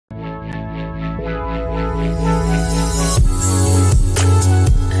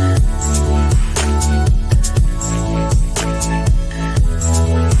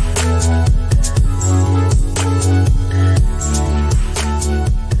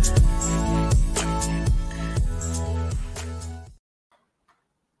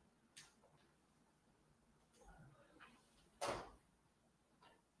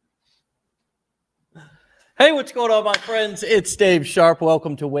Hey, what's going on, my friends? It's Dave Sharpe.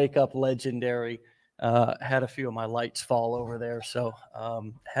 Welcome to Wake Up Legendary. Had a few of my lights fall over there, so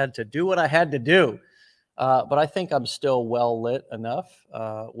had to do what I had to do. But I think I'm still well lit enough.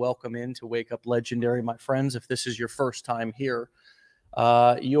 Welcome into Wake Up Legendary, my friends. If this is your first time here,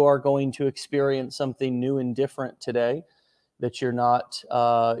 you are going to experience something new and different today that you're not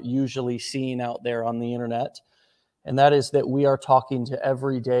usually seeing out there on the internet. And that is that we are talking to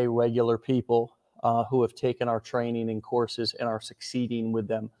everyday regular people who have taken our training and courses and are succeeding with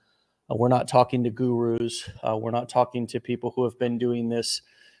them. We're not talking to gurus. We're not talking to people who have been doing this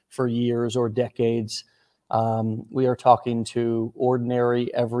for years or decades. We are talking to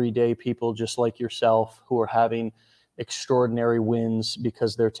ordinary, everyday people just like yourself who are having extraordinary wins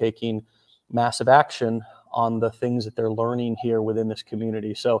because they're taking massive action on the things that they're learning here within this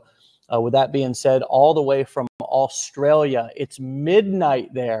community. So with that being said, all the way from Australia, it's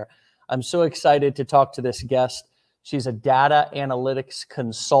midnight there. I'm so excited to talk to this guest. She's a data analytics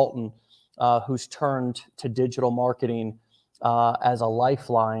consultant who's turned to digital marketing as a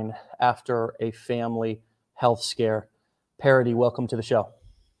lifeline after a family health scare. Paridhi, welcome to the show.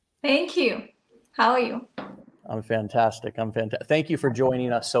 Thank you. How are you? I'm fantastic. Thank you for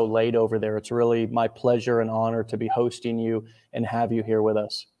joining us so late over there. It's really my pleasure and honor to be hosting you and have you here with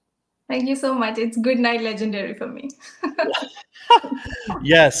us. Thank you so much. It's good night legendary for me.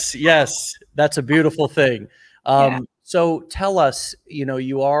 Yes, that's a beautiful thing. So tell us,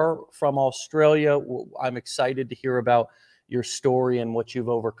 you are from Australia. I'm excited to hear about your story and what you've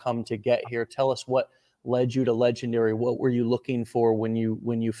overcome to get here. Tell us what led you to Legendary. What were you looking for when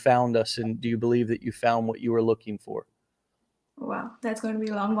you found us? And do you believe that you found what you were looking for? Wow, that's going to be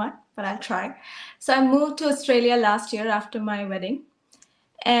a long one, but I'll try. So I moved to Australia last year after my wedding.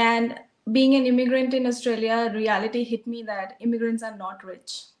 And being an immigrant in Australia, reality hit me that immigrants are not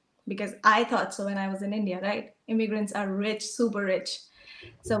rich. Because I thought so when I was in India, right? Immigrants are rich, super rich.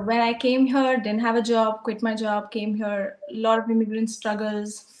 So when I came here, didn't have a job, quit my job, came here, a lot of immigrant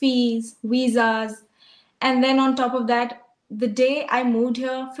struggles, fees, visas. And then on top of that, the day I moved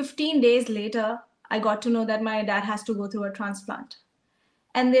here, 15 days later, I got to know that my dad has to go through a transplant.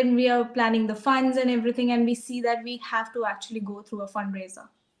 And then we are planning the funds and everything, and we see that we have to actually go through a fundraiser.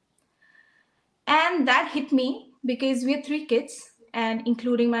 And that hit me because we are 3 kids, and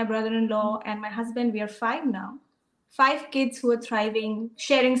including my brother-in-law and my husband, we are 5 now. 5 kids who are thriving,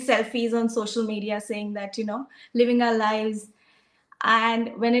 sharing selfies on social media, saying that, living our lives.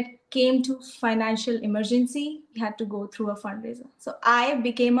 And when it came to financial emergency, we had to go through a fundraiser. So I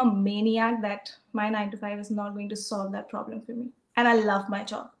became a maniac that my 9 to 5 is not going to solve that problem for me. And I love my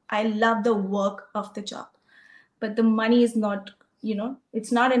job. I love the work of the job. But the money is not,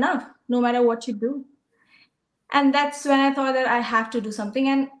 it's not enough, no matter what you do. And that's when I thought that I have to do something.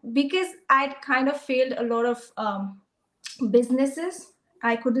 And because I'd kind of failed a lot of businesses,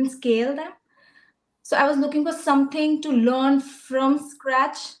 I couldn't scale them. So I was looking for something to learn from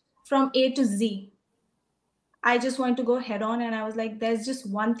scratch, from A to Z. I just wanted to go head on, and I was like, there's just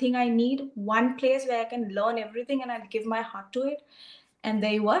one thing I need, one place where I can learn everything and I'll give my heart to it. And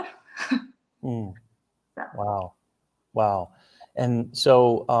there you are. Wow. And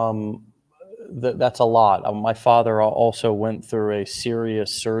so that's a lot. My father also went through a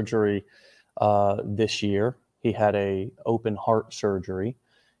serious surgery this year. He had a open heart surgery,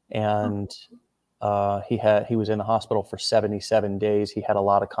 and he was in the hospital for 77 days. He had a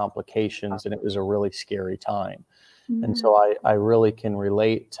lot of complications, and it was a really scary time. Mm-hmm. And so I really can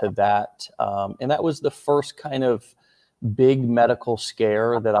relate to that. And that was the first kind of big medical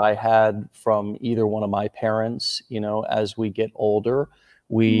scare that I had from either one of my parents. As we get older,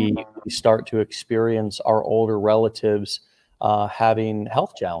 we start to experience our older relatives having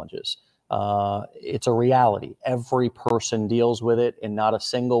health challenges. It's a reality. Every person deals with it, and not a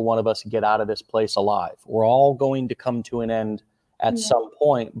single one of us get out of this place alive. We're all going to come to an end at some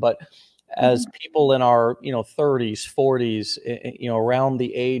point, but as people in our 30s, 40s, around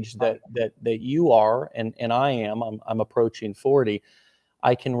the age that you are and I am, I'm approaching 40,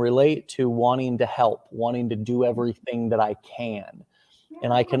 I can relate to wanting to help, wanting to do everything that I can.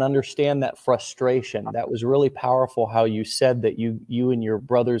 And I can understand that frustration. That was really powerful how you said that you and your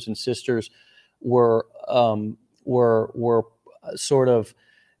brothers and sisters were sort of,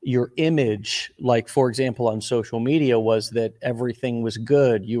 your image, like, for example, on social media, was that everything was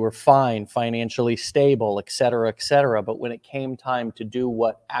good, you were fine, financially stable, et cetera, et cetera. But when it came time to do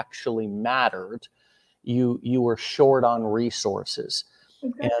what actually mattered, you were short on resources.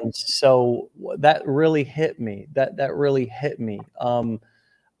 Okay. And so that really hit me. That really hit me.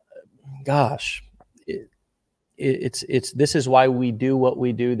 Gosh, this is why we do what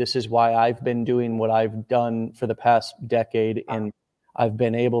we do. This is why I've been doing what I've done for the past decade, and I've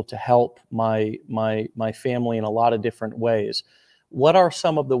been able to help my family in a lot of different ways. What are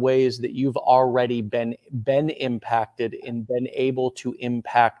some of the ways that you've already been impacted and been able to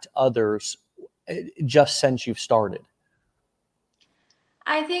impact others just since you've started?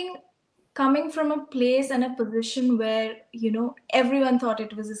 I think coming from a place and a position where, everyone thought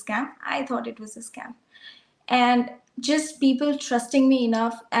it was a scam, I thought it was a scam. And just people trusting me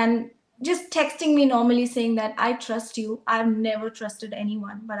enough and just texting me normally saying that I trust you. I've never trusted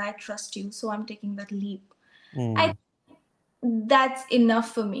anyone, but I trust you. So I'm taking that leap. That's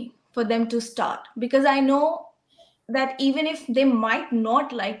enough for me, for them to start, because I know that even if they might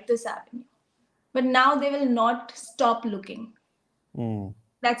not like this avenue, but now they will not stop looking.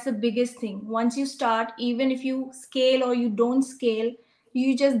 That's the biggest thing. Once you start, even if you scale or you don't scale,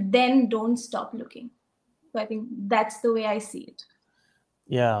 you just then don't stop looking. So I think that's the way I see it.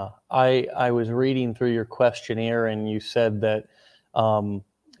 Yeah, I was reading through your questionnaire, and you said that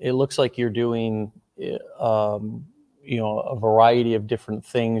it looks like you're doing a variety of different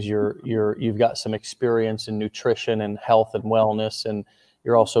things. You've got some experience in nutrition and health and wellness, and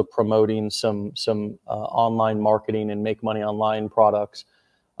you're also promoting some online marketing and make money online products.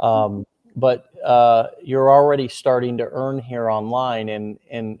 But you're already starting to earn here online,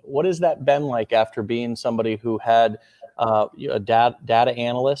 and what has that been like after being somebody who had a data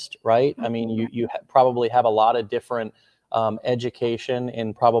analyst, right? I mean, you probably have a lot of different education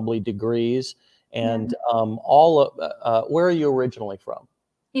and probably degrees, and where are you originally from?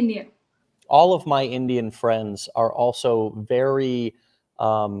 India. All of my Indian friends are also very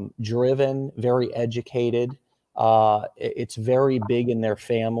driven, very educated. It's very big in their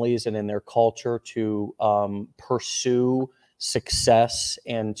families and in their culture to pursue success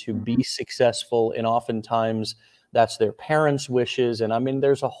and to be successful. And oftentimes that's their parents' wishes. And I mean,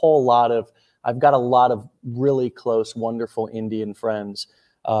 I've got a lot of really close, wonderful Indian friends.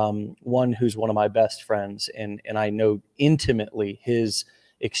 One who's one of my best friends, and I know intimately his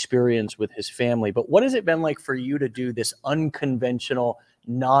experience with his family. But what has it been like for you to do this unconventional,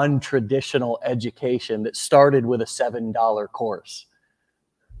 non-traditional education that started with a $7 course?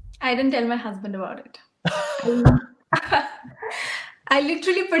 I didn't tell my husband about it. I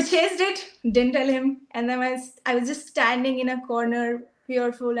literally purchased it, didn't tell him, and then I was just standing in a corner,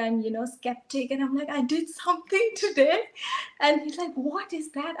 fearful and skeptic, and I'm like, I did something today, and he's like, what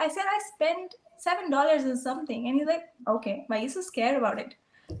is that? I said I spent $7 or something, and he's like, okay, why are you so scared about it?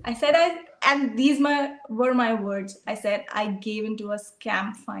 I said and these were my words. I said I gave into a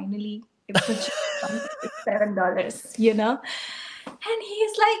scam finally. It's $7, And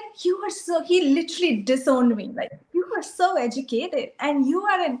he's like, he literally disowned me. Like, you are so educated and you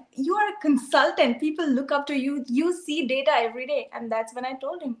are a consultant. People look up to you. You see data every day. And that's when I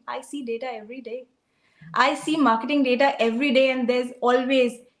told him, I see data every day. I see marketing data every day, and there's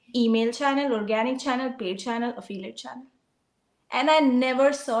always email channel, organic channel, paid channel, affiliate channel. And I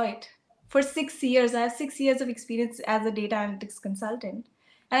never saw it. For 6 years, I have 6 years of experience as a data analytics consultant,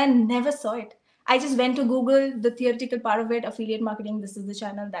 and I never saw it. I just went to Google the theoretical part of it, affiliate marketing, this is the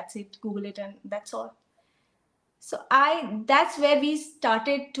channel, that's it, Google it, and that's all. So that's where we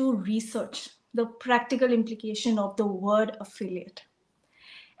started to research the practical implication of the word affiliate.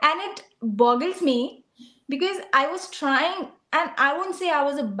 And it boggles me because I was trying, and I won't say I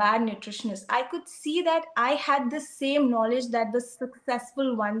was a bad nutritionist. I could see that I had the same knowledge that the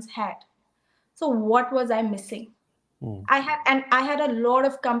successful ones had. So what was I missing? I had a lot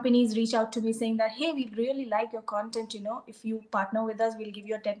of companies reach out to me saying that, hey, we really like your content. If you partner with us, we'll give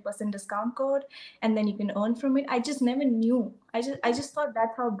you a 10% discount code, and then you can earn from it. I just never knew. I just thought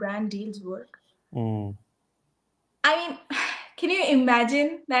that's how brand deals work. I mean, can you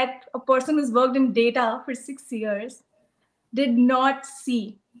imagine that a person who's worked in data for 6 years did not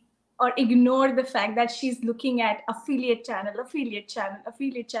see or ignore the fact that she's looking at affiliate channel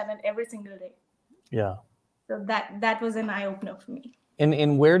every single day? Yeah. So that was an eye-opener for me.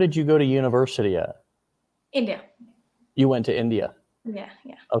 And where did you go to university at? India. You went to India? Yeah.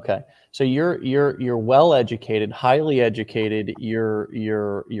 Okay. So you're well educated, highly educated.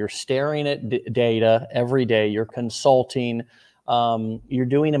 You're staring at data every day. You're consulting. You're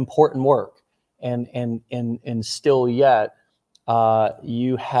doing important work, and still yet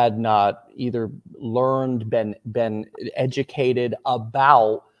you had not either learned, been educated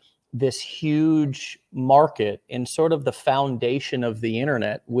about this huge market and sort of the foundation of the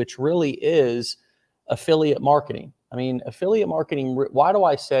internet, which really is affiliate marketing. I mean, affiliate marketing, why do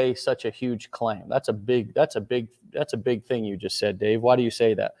I say such a huge claim? That's a big thing you just said, Dave. Why do you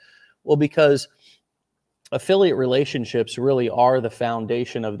say that? Well, because affiliate relationships really are the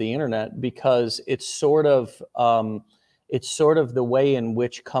foundation of the internet, because it's sort of the way in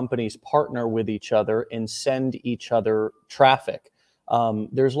which companies partner with each other and send each other traffic.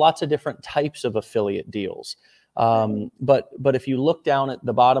 There's lots of different types of affiliate deals. But if you look down at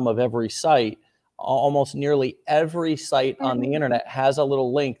the bottom of every site, almost nearly every site on the internet has a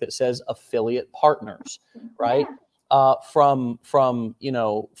little link that says affiliate partners, right? From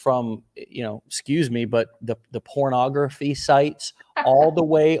excuse me, but the pornography sites all the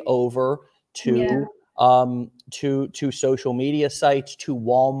way over to social media sites, to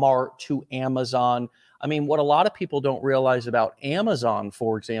Walmart, to Amazon. I mean, what a lot of people don't realize about Amazon,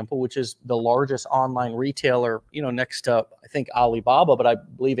 for example, which is the largest online retailer, next to, I think, Alibaba, but I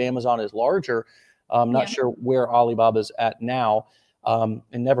believe Amazon is larger. I'm not sure where Alibaba's at now, and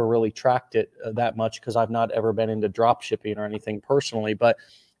never really tracked it that much because I've not ever been into drop shipping or anything personally. But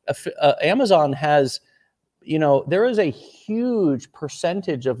Amazon has, there is a huge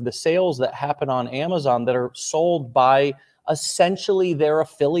percentage of the sales that happen on Amazon that are sold by essentially their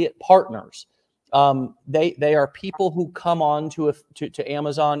affiliate partners. They are people who come on to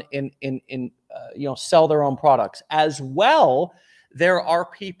Amazon and sell their own products. As well, there are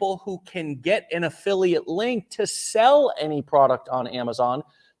people who can get an affiliate link to sell any product on Amazon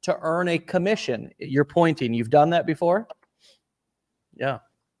to earn a commission. You're pointing. You've done that before? Yeah.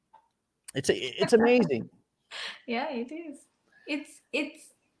 It's amazing. Yeah, it is. It's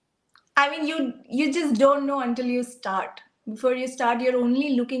I mean, you just don't know until you start. Before you start, you're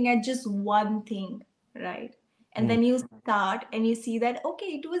only looking at just one thing, right? And then you start and you see that,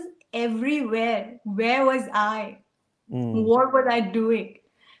 okay, it was everywhere. Where was I? What was I doing?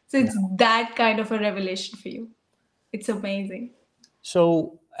 So it's that kind of a revelation for you. It's amazing.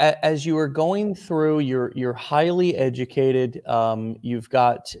 So as you are going through, you're highly educated. You've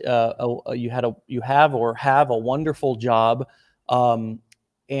got you have a wonderful job,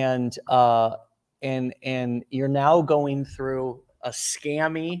 and you're now going through a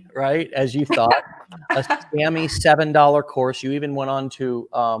scammy, right? As you thought, a scammy $7 course. You even went on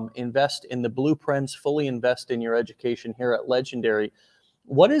to invest in the blueprints, fully invest in your education here at Legendary.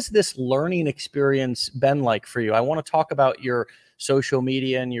 What has this learning experience been like for you? I want to talk about your social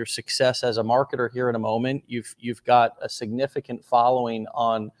media and your success as a marketer here in a moment. You've got a significant following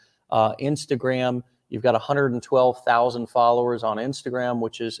on Instagram. You've got 112,000 followers on Instagram,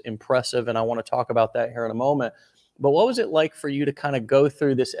 which is impressive, and I want to talk about that here in a moment. But what was it like for you to kind of go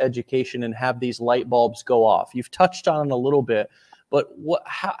through this education and have these light bulbs go off? You've touched on it a little bit, but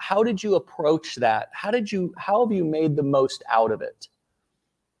how did you approach that? How have you made the most out of it?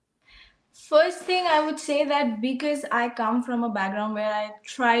 First thing I would say that because I come from a background where I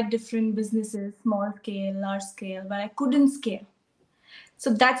tried different businesses, small scale, large scale, but I couldn't scale.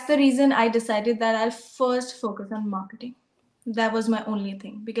 So that's the reason I decided that I'll first focus on marketing. That was my only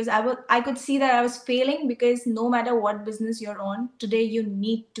thing, because I could see that I was failing, because no matter what business you're on, today you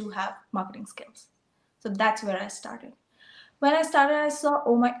need to have marketing skills. So that's where I started. When I started, I saw,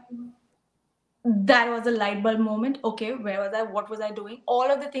 oh my, that was a light bulb moment. Okay, where was I? What was I doing? All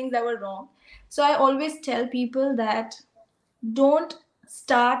of the things that were wrong. So I always tell people that don't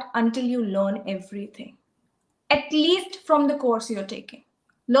start until you learn everything, at least from the course you're taking.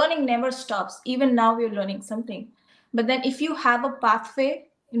 Learning never stops. Even now we're learning something. But then if you have a pathway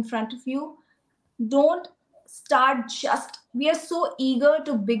in front of you, don't start we are so eager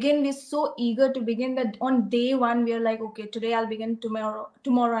to begin. We're so eager to begin that on day one, we're like, okay, today I'll begin, tomorrow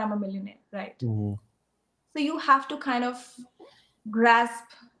I'm a millionaire, right? So you have to kind of grasp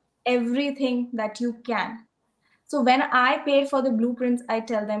everything that you can. So when I paid for the blueprints, I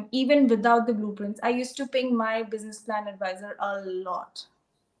tell them, even without the blueprints, I used to ping my business plan advisor a lot.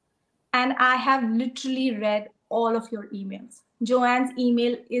 And I have literally read all of your emails. Joanne's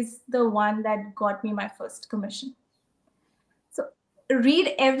email is the one that got me my first commission. So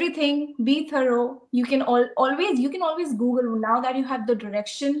read everything, be thorough. You can always Google. Now that you have the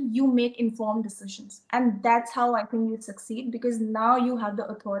direction, you make informed decisions. And that's how I think you succeed, because now you have the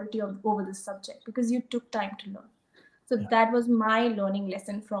authority over the subject, because you took time to learn. So that was my learning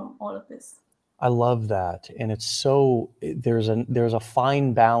lesson from all of this. I love that. And it's so, there's a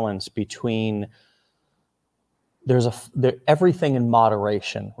fine balance between, everything in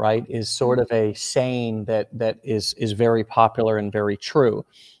moderation, right, is sort of a saying that is very popular and very true.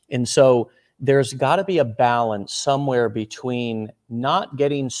 And so there's got to be a balance somewhere between not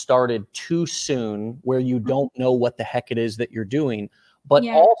getting started too soon where you don't know what the heck it is that you're doing, but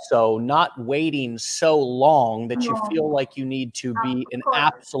also not waiting so long that you feel like you need to be an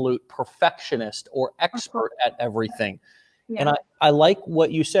absolute perfectionist or expert at everything. And I like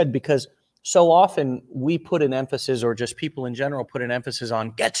what you said, because so often we put an emphasis, or just people in general put an emphasis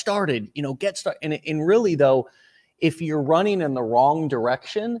on get started, get started. And really though, if you're running in the wrong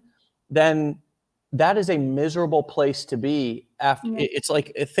direction, then that is a miserable place to be. After it's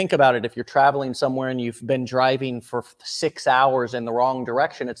like, think about it. If you're traveling somewhere and you've been driving for 6 hours in the wrong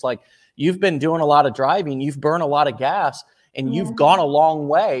direction, it's like you've been doing a lot of driving, you've burned a lot of gas, and you've gone a long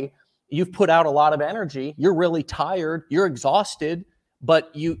way. You've put out a lot of energy. You're really tired. You're exhausted.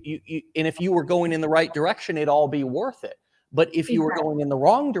 But and if you were going in the right direction, it'd all be worth it. But if you were going in the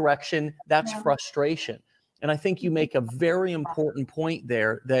wrong direction, that's frustration. And I think you make a very important point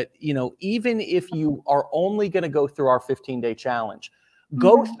there that, even if you are only going to go through our 15-day challenge,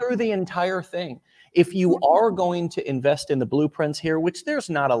 go through the entire thing. If you are going to invest in the blueprints here, which there's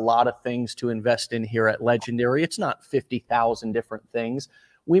not a lot of things to invest in here at Legendary, it's not 50,000 different things.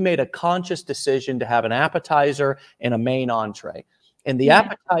 We made a conscious decision to have an appetizer and a main entree. And the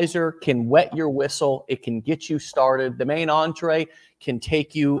appetizer can wet your whistle. It can get you started. The main entree can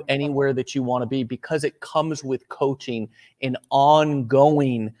take you anywhere that you want to be, because it comes with coaching and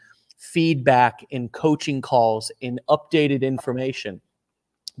ongoing feedback and coaching calls and updated information.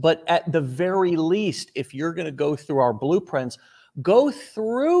 But at the very least, if you're going to go through our blueprints, go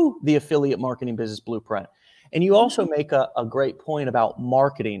through the affiliate marketing business blueprint. And you also make a great point about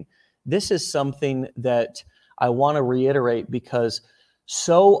marketing. This is something that I want to reiterate, because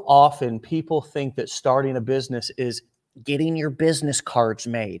so often people think that starting a business is getting your business cards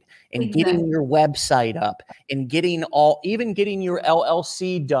made and getting your website up and even getting your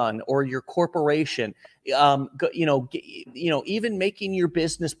LLC done or your corporation, even making your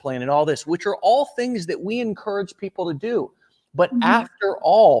business plan and all this, which are all things that we encourage people to do. But after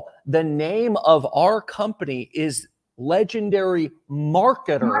all, the name of our company is Legendary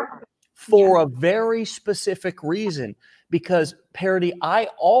Marketer for a very specific reason. Because, Paridhi, I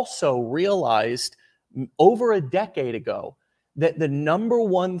also realized over a decade ago that the number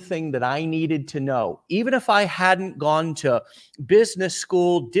one thing that I needed to know, even if I hadn't gone to business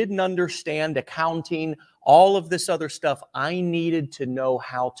school, didn't understand accounting, all of this other stuff, I needed to know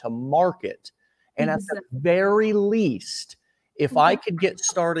how to market. And at the very least, if I could get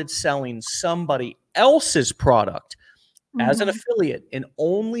started selling somebody else's product as an affiliate and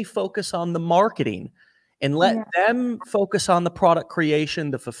only focus on the marketing and let them focus on the product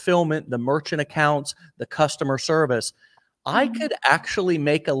creation, the fulfillment, the merchant accounts, the customer service, I could actually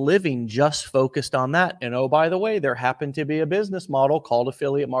make a living just focused on that. And oh, by the way, there happened to be a business model called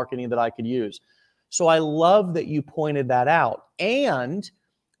affiliate marketing that I could use. So I love that you pointed that out. And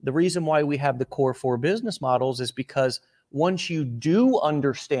the reason why we have the core 4 business models is because once you do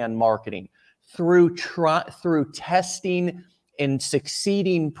understand marketing through testing and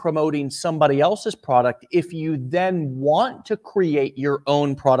succeeding promoting somebody else's product, if you then want to create your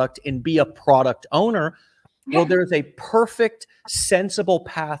own product and be a product owner, well, there's a perfect, sensible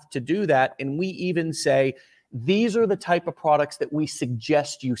path to do that. And we even say, these are the type of products that we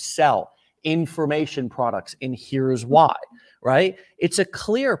suggest you sell, information products, and here's why, right? It's a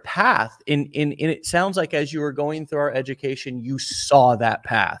clear path. And it sounds like as you were going through our education, you saw that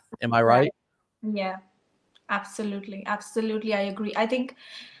path. Am I right? Yeah. Absolutely. Absolutely. I agree.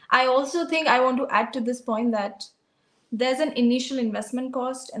 I also think I want to add to this point that there's an initial investment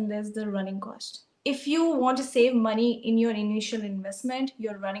cost and there's the running cost. If you want to save money in your initial investment,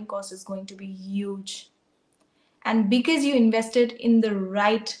 your running cost is going to be huge. And because you invested in the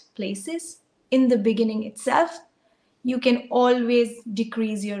right places in the beginning itself, you can always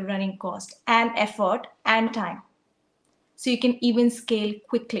decrease your running cost and effort and time. So you can even scale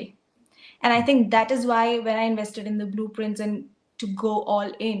quickly. And I think that is why when I invested in the blueprints and to go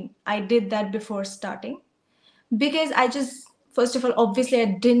all in, I did that before starting. Because first of all, obviously, I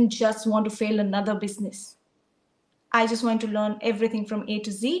didn't just want to fail another business. I just want to learn everything from A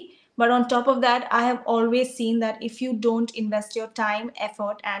to Z. But on top of that, I have always seen that if you don't invest your time,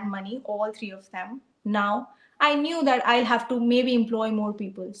 effort, and money, all 3 of them, now, I knew that I'll have to maybe employ more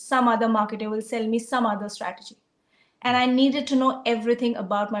people. Some other marketer will sell me some other strategy. And I needed to know everything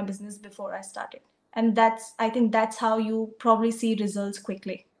about my business before I started. And I think that's how you probably see results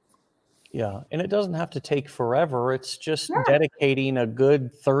quickly. Yeah. And it doesn't have to take forever. It's just dedicating a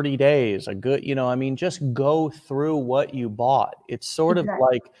good 30 days, just go through what you bought. It's sort of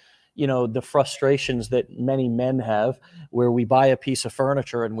like, the frustrations that many men have where we buy a piece of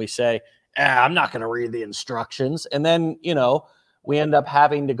furniture and we say, I'm not going to read the instructions. And then, we end up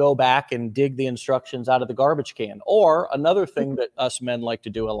having to go back and dig the instructions out of the garbage can. Or another thing that us men like to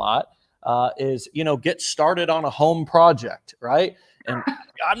do a lot is, get started on a home project, right? And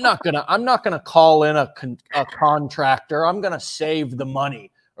I'm not gonna call in a contractor. I'm gonna save the money,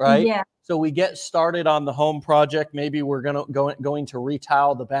 right? Yeah. So we get started on the home project. Maybe we're going to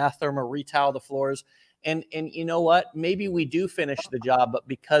retile the bathroom or retile the floors. And you know what? Maybe we do finish the job, but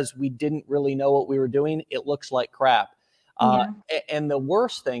because we didn't really know what we were doing, it looks like crap. Yeah. And the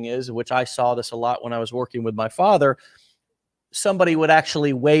worst thing is, which I saw this a lot when I was working with my father, somebody would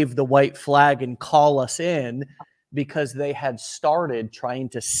actually wave the white flag and call us in because they had started trying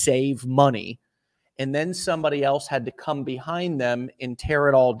to save money. And then somebody else had to come behind them and tear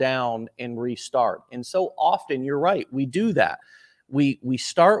it all down and restart. And so often, you're right, we do that. We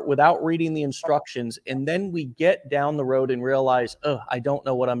start without reading the instructions, and then we get down the road and realize, oh, I don't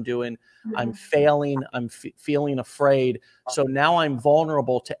know what I'm doing. I'm failing. I'm feeling afraid. So now I'm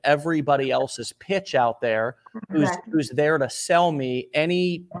vulnerable to everybody else's pitch out there who's there to sell me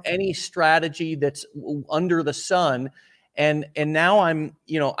any strategy that's under the sun. And now I'm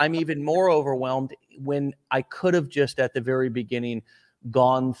even more overwhelmed when I could have just at the very beginning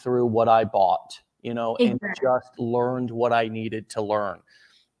gone through what I bought, and just learned what I needed to learn.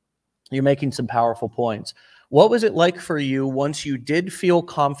 You're making some powerful points. What was it like for you once you did feel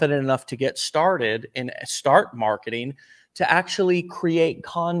confident enough to get started and start marketing to actually create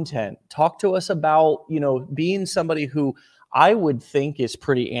content? Talk to us about, being somebody who I would think is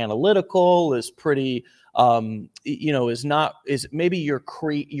pretty analytical, is pretty, is maybe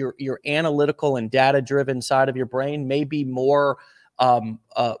your analytical and data driven side of your brain, maybe more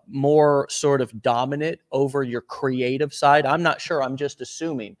sort of dominant over your creative side. I'm not sure. I'm just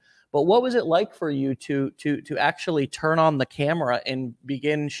assuming. But what was it like for you to actually turn on the camera and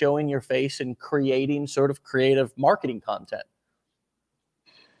begin showing your face and creating sort of creative marketing content?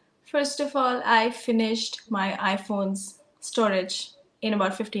 First of all, I finished my iPhone's storage in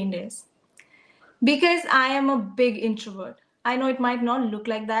about 15 days because I am a big introvert. I know it might not look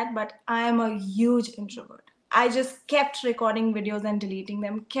like that, but I am a huge introvert. I just kept recording videos and deleting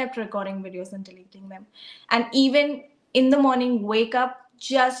them, kept recording videos and deleting them. And even in the morning, wake up,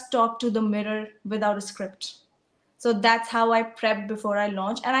 just talk to the mirror without a script. So that's how I prepped before I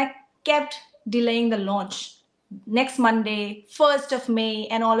launched. And I kept delaying the launch. Next Monday, 1st of May,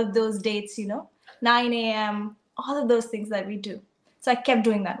 and all of those dates, 9 a.m., all of those things that we do. So I kept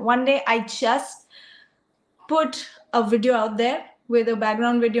doing that. One day, I just put a video out there with a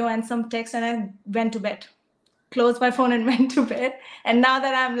background video and some text, and I went to bed. Closed my phone and went to bed. And now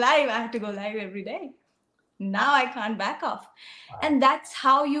that I'm live, I have to go live every day. Now I can't back off. Wow. And that's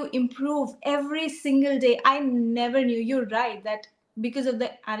how you improve every single day. I never knew, you're right, that because of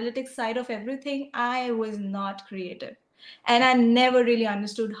the analytics side of everything, I was not creative. And I never really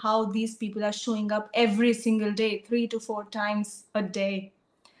understood how these people are showing up every single day, 3 to 4 times a day.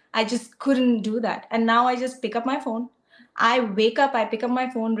 I just couldn't do that. And now I just pick up my phone. I wake up, I pick up my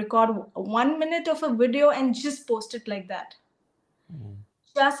phone, record 1 minute of a video and just post it like that.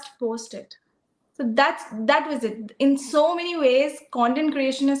 Just post it. So that was it. In so many ways, content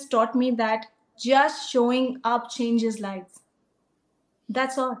creation has taught me that just showing up changes lives.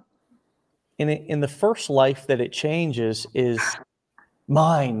 That's all. In the first life that it changes is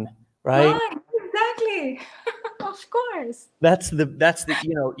mine, right? Mine, exactly. Of course. That's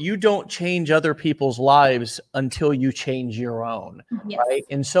the you don't change other people's lives until you change your own. Yes. Right?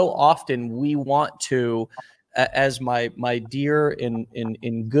 And so often we want to, as my dear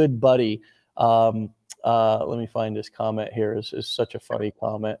and good buddy, let me find this comment here. This is such a funny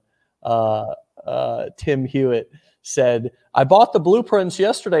comment. Tim Hewitt said, I bought the blueprints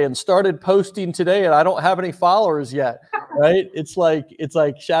yesterday and started posting today, and I don't have any followers yet. Right? It's like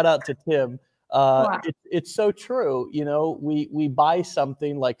shout out to Tim. Wow. It's so true. We buy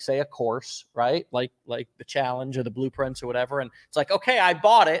something like, say, a course, right? Like the challenge or the blueprints or whatever. And it's like, okay, I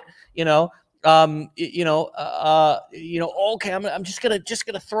bought it, okay, I'm just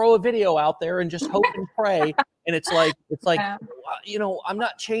gonna throw a video out there and just hope and pray. And it's like, I'm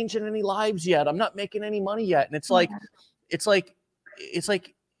not changing any lives yet. I'm not making any money yet. And it's like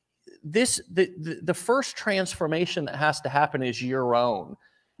this, the first transformation that has to happen is your own.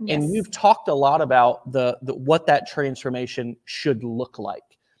 Yes. And we've talked a lot about the what that transformation should look like.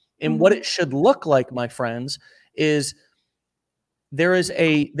 And what it should look like, my friends, is there is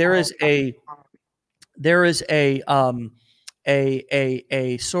a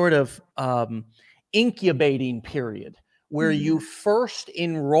sort of incubating period where you first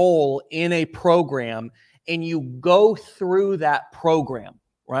enroll in a program and you go through that program,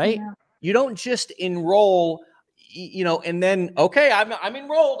 right? Yeah. You don't just enroll, and then, okay, I'm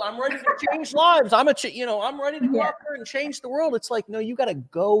enrolled. I'm ready to change lives. I'm ready to go out there and change the world. It's like, no, you got to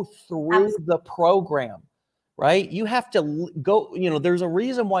go through the program, right? You have to go, there's a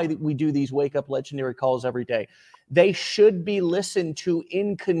reason why we do these Wake Up Legendary calls every day. They should be listened to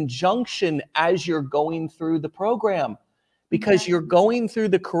in conjunction as you're going through the program, because you're going through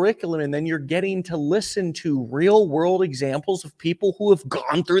the curriculum and then you're getting to listen to real world examples of people who have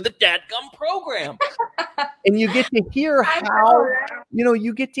gone through the dadgum program. And you get to hear how,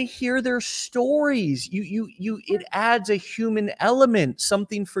 you get to hear their stories. It adds a human element,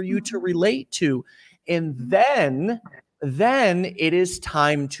 something for you to relate to. And then it is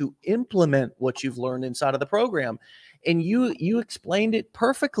time to implement what you've learned inside of the program. And you explained it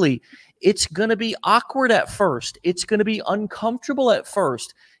perfectly. It's going to be awkward at first. It's going to be uncomfortable at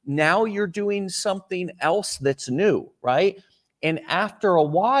first. Now you're doing something else that's new, right? And after a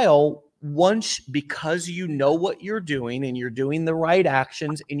while, because you know what you're doing and you're doing the right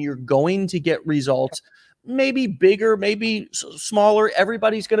actions and you're going to get results, maybe bigger, maybe smaller,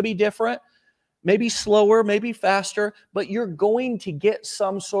 everybody's going to be different, maybe slower, maybe faster, but you're going to get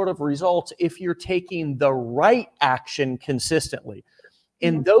some sort of results if you're taking the right action consistently.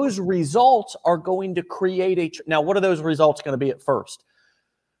 And those results are going to create now, what are those results going to be at first?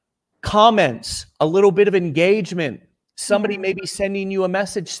 Comments, a little bit of engagement. Somebody may be sending you a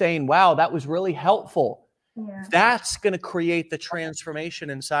message saying, wow, that was really helpful. That's going to create the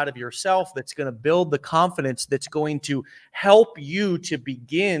transformation inside of yourself. That's going to build the confidence that's going to help you to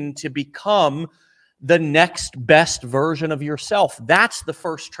begin to become the next best version of yourself. That's the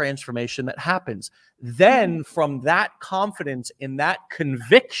first transformation that happens. Then from that confidence and that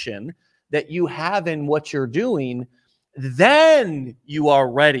conviction that you have in what you're doing, then you are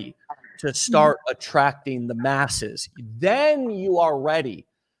ready to start attracting the masses. Then you are ready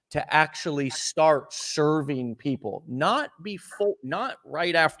to actually start serving people, not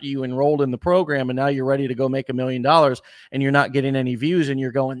right after you enrolled in the program and now you're ready to go make $1 million and you're not getting any views and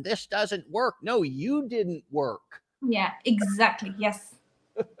you're going, this doesn't work. No, you didn't work. Yeah, exactly. Yes.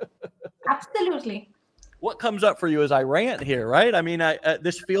 Absolutely. What comes up for you as I rant here, right? I mean,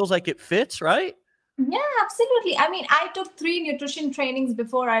 this feels like it fits, right? Yeah, absolutely. I mean, I took 3 nutrition trainings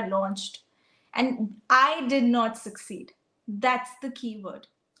before I launched and I did not succeed. That's the key word.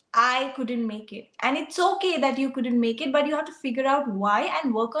 I couldn't make it. And it's okay that you couldn't make it, but you have to figure out why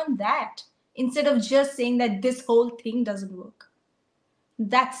and work on that instead of just saying that this whole thing doesn't work.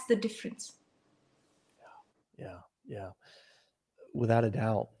 That's the difference. Yeah. Without a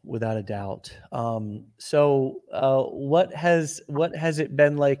doubt. So what has it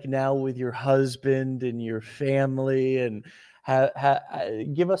been like now with your husband and your family, and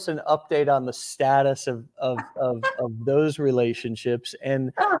give us an update on the status of those relationships,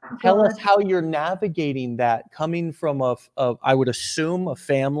 and tell us how you're navigating that, coming from I would assume a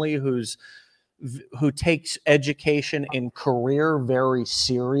family who takes education and career very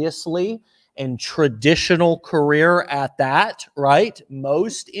seriously, and traditional career at that, right?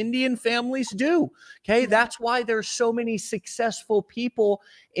 Most Indian families do. Okay. That's why there's so many successful people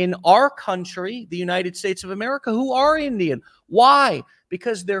in our country, the United States of America, who are Indian. Why?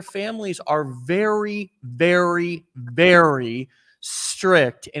 Because their families are very, very, very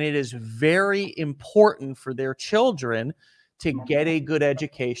strict. And it is very important for their children to get a good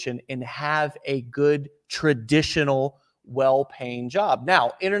education and have a good traditional well-paying job.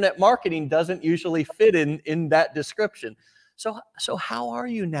 Now, internet marketing doesn't usually fit in that description. So how are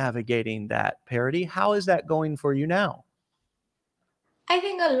you navigating that, Paridhi? How is that going for you now? I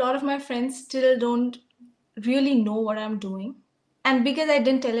think a lot of my friends still don't really know what I'm doing. And because I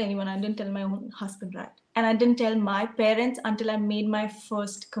didn't tell anyone, I didn't tell my own husband, right? And I didn't tell my parents until I made my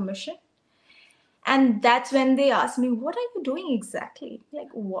first commission. And that's when they asked me, what are you doing exactly? Like,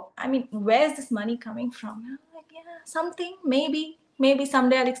 what? I mean, where's this money coming from? And I'm like, yeah, something, maybe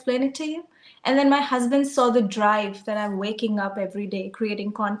someday I'll explain it to you. And then my husband saw the drive that I'm waking up every day,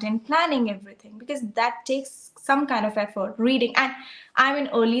 creating content, planning everything, because that takes some kind of effort, reading. And I'm an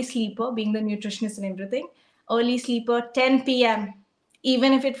early sleeper, being the nutritionist and everything. Early sleeper, 10 p.m.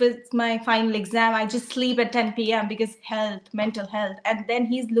 Even if it was my final exam, I just sleep at 10 p.m. because mental health. And then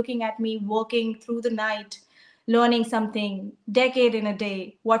he's looking at me working through the night, learning something, decade in a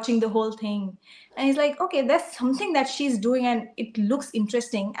day, watching the whole thing. And he's like, okay, there's something that she's doing and it looks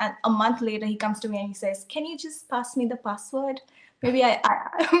interesting. And a month later, he comes to me and he says, can you just pass me the password? Maybe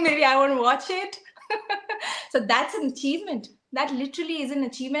maybe I won't watch it. So that's an achievement. That literally is an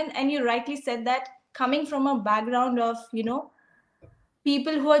achievement. And you rightly said that, coming from a background of,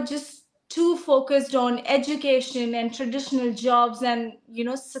 people who are just too focused on education and traditional jobs and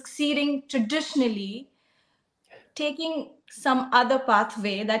succeeding traditionally, taking some other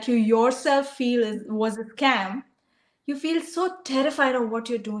pathway that you yourself feel was a scam, you feel so terrified of what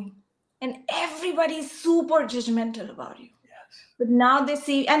you're doing. and everybody's super judgmental about you. But now they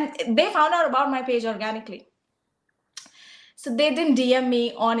see, and they found out about my page organically. So they didn't DM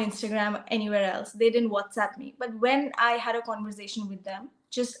me on Instagram or anywhere else. They didn't WhatsApp me. But when I had a conversation with them,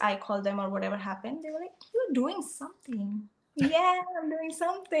 just I called them or whatever happened, they were like, "You're doing something." Yeah, I'm doing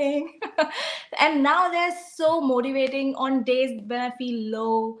something. And now they're so motivating on days when I feel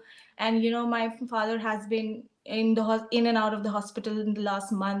low. And my father has been in and out of the hospital in the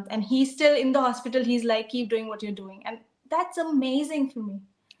last month, and he's still in the hospital. He's like, "Keep doing what you're doing," and that's amazing for me.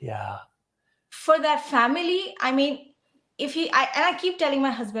 Yeah. For that family, I mean, I keep telling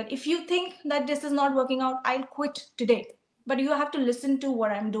my husband, if you think that this is not working out, I'll quit today. But you have to listen to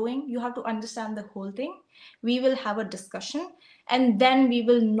what I'm doing. You have to understand the whole thing. We will have a discussion, and then we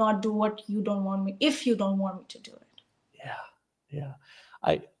will not do what you don't want me, if you don't want me to do it. Yeah.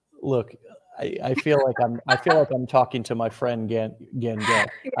 I feel like I'm talking to my friend Gan. Yeah.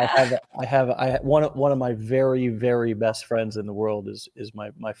 I have one of my very, very best friends in the world is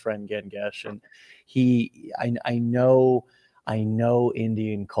my friend Gangesh, and I know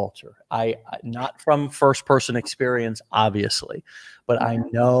Indian culture. I not from first person experience, obviously, but I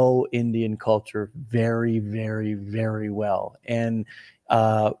know Indian culture very, very, very well, and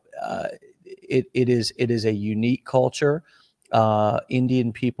it is a unique culture.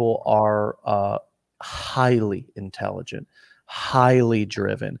 Indian people are highly intelligent, highly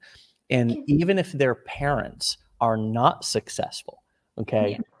driven. And even if their parents are not successful,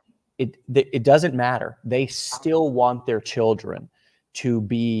 okay, it doesn't matter. They still want their children to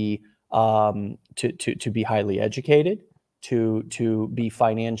be to be highly educated, to be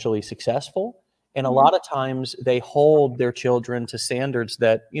financially successful. And a lot of times they hold their children to standards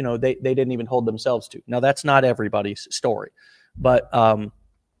that, they didn't even hold themselves to. Now, that's not everybody's story. But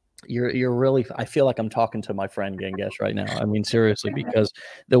you're really, I feel like I'm talking to my friend Gangesh right now. I mean, seriously, because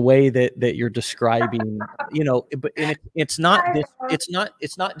the way that you're describing, but it's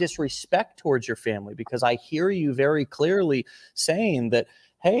not disrespect towards your family, because I hear you very clearly saying that,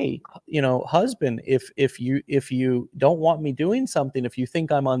 hey, husband, if you don't want me doing something, if you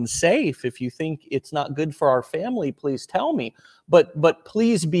think I'm unsafe, if you think it's not good for our family, please tell me. But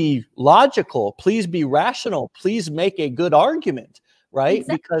please be logical, please be rational, please make a good argument, right?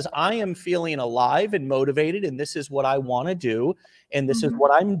 Exactly. Because I am feeling alive and motivated, and this is what I want to do, and this is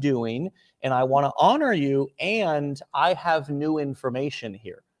what I'm doing, and I want to honor you, and I have new information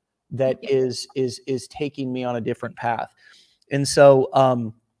here that is taking me on a different path. And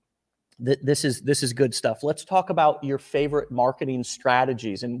so this is good stuff. Let's talk about your favorite marketing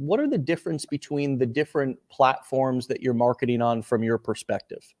strategies, and what are the difference between the different platforms that you're marketing on from your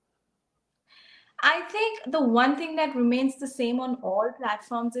perspective? I think the one thing that remains the same on all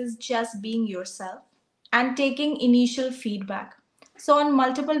platforms is just being yourself and taking initial feedback. So on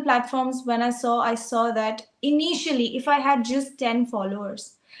multiple platforms, when I saw that initially, if I had just 10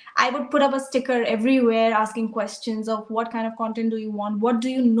 followers, I would put up a sticker everywhere asking questions of what kind of content do you want? What do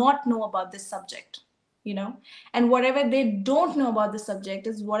you not know about this subject? And whatever they don't know about the subject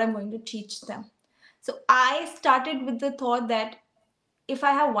is what I'm going to teach them. So I started with the thought that if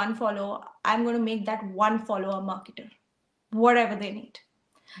I have one follower, I'm going to make that one follower marketer, whatever they need.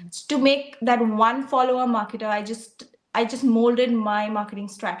 To make that one follower marketer, I just molded my marketing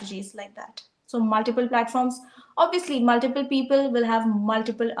strategies like that. So multiple platforms, obviously multiple people will have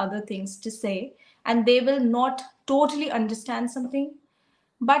multiple other things to say, and they will not totally understand something,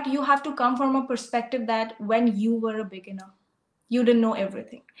 but you have to come from a perspective that when you were a beginner, you didn't know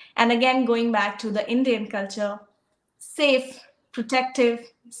everything. And again, going back to the Indian culture, safe, protective,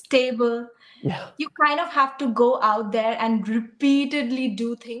 stable. Yeah. You kind of have to go out there and repeatedly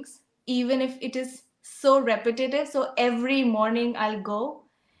do things, even if it is so repetitive. So every morning I'll go,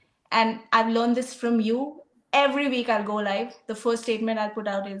 and I've learned this from you. Every week I'll go live. The first statement I'll put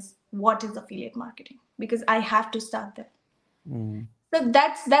out is, what is affiliate marketing? Because I have to start there. So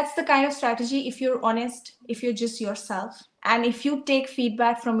that's the kind of strategy. If you're honest, if you're just yourself, and if you take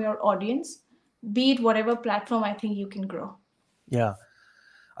feedback from your audience, be it whatever platform, I think you can grow. Yeah.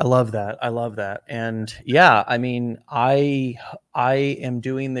 I love that. I love that. And yeah, I mean, I am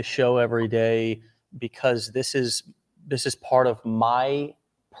doing this show every day because this is part of my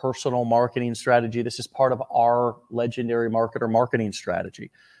personal marketing strategy. This is part of our legendary marketer marketing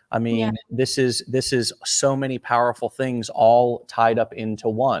strategy. I mean, this is so many powerful things all tied up into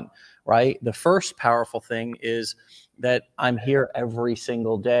one, right? The first powerful thing is that I'm here every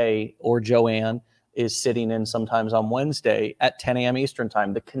single day, or Joanne is sitting in sometimes on Wednesday at 10 a.m. Eastern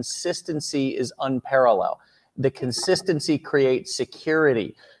time. The consistency is unparalleled. The consistency creates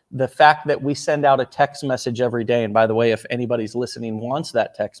security. The fact that we send out a text message every day, and by the way, if anybody's listening wants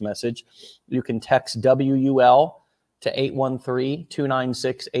that text message, you can text WUL to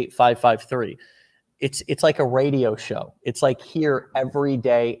 813-296-8553. It's like a radio show. It's like here every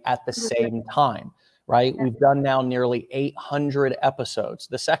day at the same time, right? We've done now nearly 800 episodes.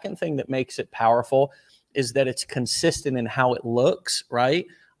 The second thing that makes it powerful is that it's consistent in how it looks, right?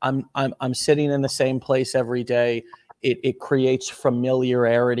 I'm sitting in the same place every day. It creates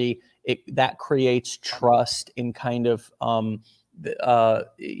familiarity. That creates trust in kind of,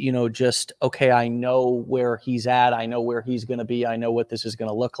 you know, just, okay, I know where he's at. I know where he's going to be. I know what this is going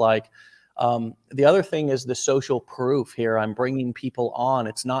to look like. The other thing is the social proof here. I'm bringing people on.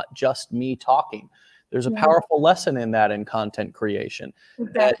 It's not just me talking. There's a powerful lesson in that in content creation.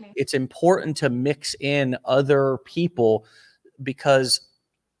 Exactly. That it's important to mix in other people, because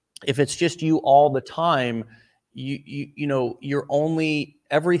if it's just you all the time, you know,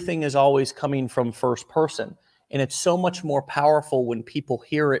 everything is always coming from first person. And it's so much more powerful when people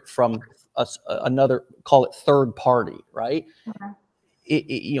hear it from another, call it third party, right?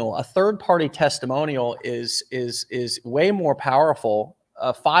 You know, a third party testimonial is way more powerful.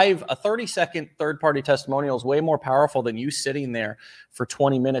 A 30-second third party testimonial is way more powerful than you sitting there for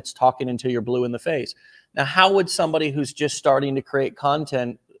 20 minutes talking until you're blue in the face. Now, how would somebody who's just starting to create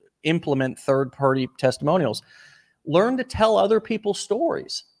content implement third party testimonials? Learn to tell other people's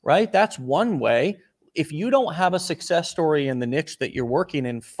stories, right? That's one way. If you don't have a success story in the niche that you're working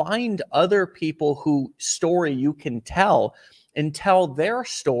in, find other people whose story you can tell, and tell their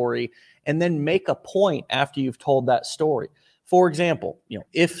story, and then make a point after you've told that story. For example, you know,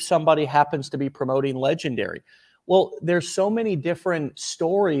 if somebody happens to be promoting Legendary, well, there's so many different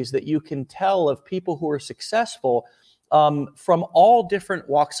stories that you can tell of people who are successful, from all different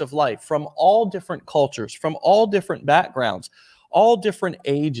walks of life, from all different cultures, from all different backgrounds, all different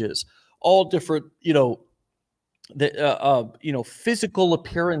ages, all different, you know, physical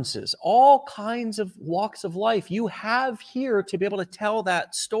appearances, all kinds of walks of life you have here to be able to tell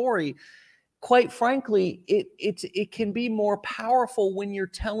that story. Quite frankly, it can be more powerful when you're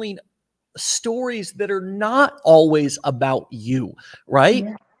telling stories that are not always about you, right?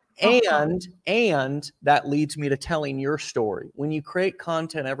 And that leads me to telling your story. When you create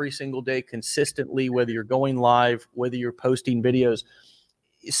content every single day consistently, whether you're going live, whether you're posting videos,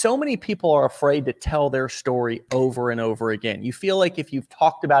 so many people are afraid to tell their story over and over again. You feel like if you've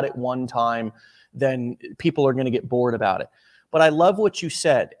talked about it one time, then people are going to get bored about it. But I love what you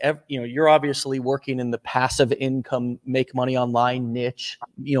said. You know, you're obviously working in the passive income, make money online niche,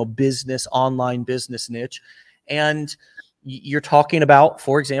 you know, online business niche. And you're talking about,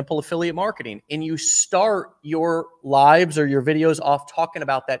 for example, affiliate marketing, and you start your lives or your videos off talking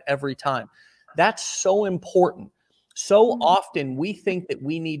about that every time. That's so important. So often we think that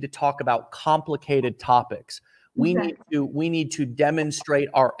we need to talk about complicated topics. We need to demonstrate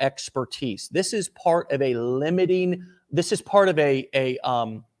our expertise. This is part of a limiting, it's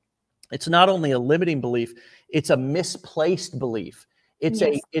not only a limiting belief, it's a misplaced belief.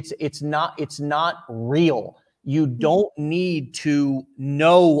 It's not real. You don't need to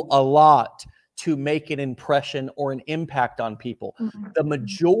know a lot to make an impression or an impact on people. The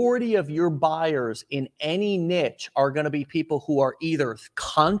majority of your buyers in any niche are going to be people who are either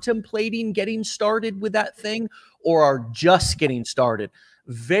contemplating getting started with that thing or are just getting started.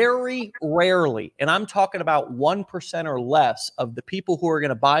 Very rarely, and I'm talking about 1% or less of the people who are going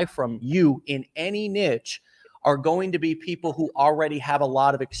to buy from you in any niche are going to be people who already have a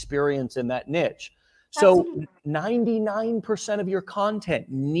lot of experience in that niche. So 99% of your content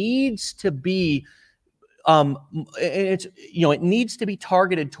needs to be, it needs to be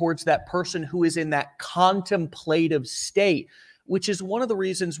targeted towards that person who is in that contemplative state, which is one of the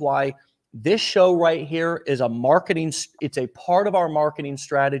reasons why this show right here is it's a part of our marketing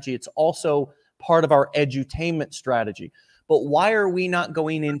strategy. It's also part of our edutainment strategy. But why are we not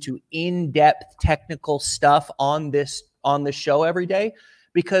going into in-depth technical stuff on this show every day?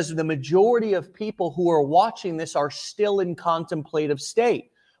 Because the majority of people who are watching this are still in contemplative state.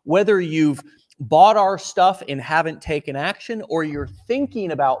 Whether you've bought our stuff and haven't taken action, or you're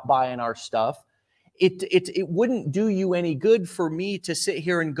thinking about buying our stuff, it wouldn't do you any good for me to sit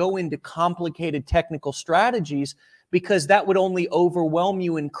here and go into complicated technical strategies, because that would only overwhelm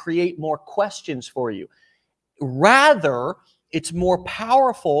you and create more questions for you. Rather, it's more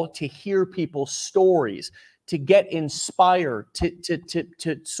powerful to hear people's stories, to get inspired,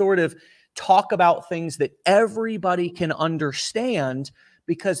 to sort of talk about things that everybody can understand,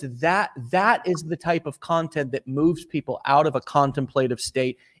 because that is the type of content that moves people out of a contemplative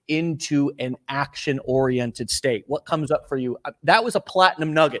state into an action-oriented state? What comes up for you? That was a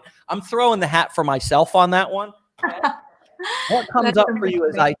platinum nugget. I'm throwing the hat for myself on that one. What comes up for you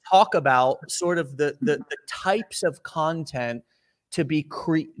as I talk about sort of the types of content to be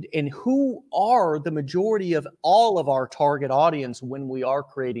and who are the majority of all of our target audience when we are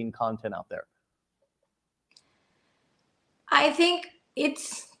creating content out there? I think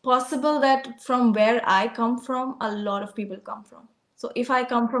it's possible that from where I come from, a lot of people come from. So if I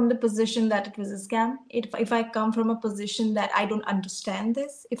come from the position that it was a scam, if I come from a position that I don't understand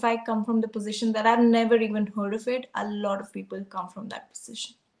this, if I come from the position that I've never even heard of it, a lot of people come from that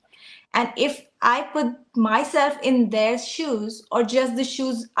position. And if I put myself in their shoes, or just the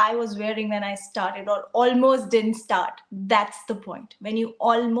shoes I was wearing when I started or almost didn't start, that's the point. When you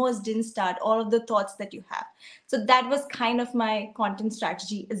almost didn't start, all of the thoughts that you have. So that was kind of my content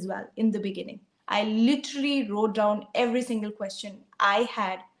strategy as well in the beginning. I literally wrote down every single question I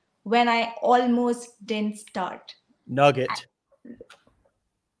had when I almost didn't start. Nugget.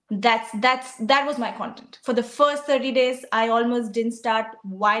 That was my content for the first 30 days. I almost didn't start.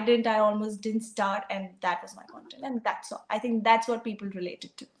 Why didn't I almost didn't start? And that was my content, and that's all. I think that's what people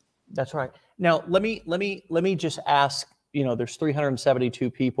related to. That's right. Now let me just ask, you know, there's 372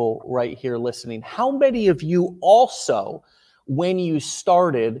 people right here listening. How many of you also, when you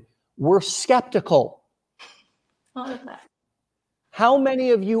started, were skeptical? All of that. How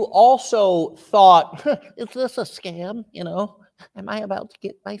many of you also thought, is this a scam? You know, am I about to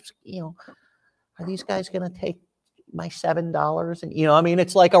get my, you know, are these guys going to take my $7? And, you know, I mean,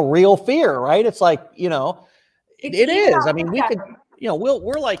 it's like a real fear, right? It's like, you know, it is. I mean, we could, you know,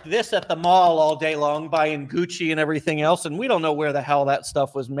 we're like this at the mall all day long buying Gucci and everything else. And we don't know where the hell that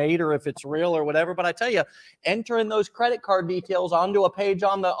stuff was made or if it's real or whatever. But I tell you, entering those credit card details onto a page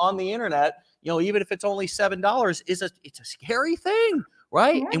on the internet, you know, even if it's only $7, it's a scary thing,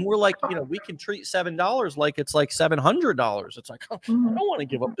 right? Yeah. And we're like, you know, we can treat $7 like it's like $700. It's like, oh, I don't want to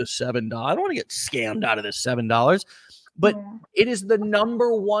give up this $7. I don't want to get scammed out of this $7. But it is the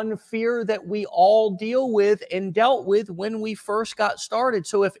number one fear that we all deal with and dealt with when we first got started.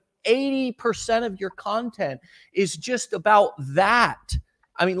 So if 80% of your content is just about that,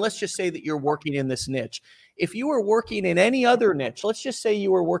 I mean, let's just say that you're working in this niche. If you were working in any other niche, let's just say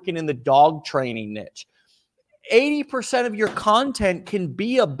you were working in the dog training niche, 80% of your content can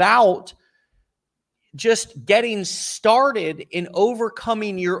be about just getting started in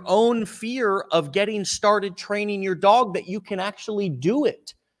overcoming your own fear of getting started training your dog, that you can actually do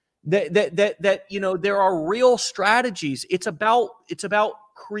it. That you know, there are real strategies. It's about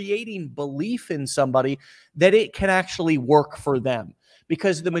creating belief in somebody that it can actually work for them.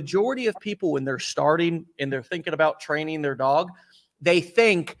 Because the majority of people, when they're starting and they're thinking about training their dog, they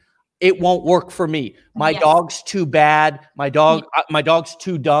think it won't work for me. My dog's too bad. My dog's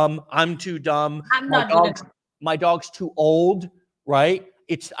too dumb. I'm too dumb. My dog's too old, right?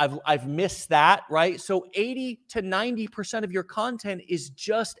 I've missed that, right? So 80 to 90% of your content is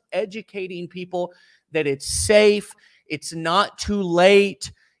just educating people that it's safe. It's not too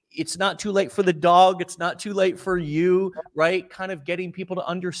late. It's not too late for the dog. It's not too late for you, right? Kind of getting people to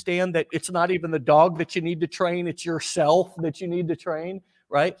understand that it's not even the dog that you need to train. It's yourself that you need to train,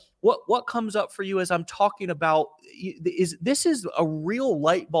 right? What comes up for you as I'm talking about this is a real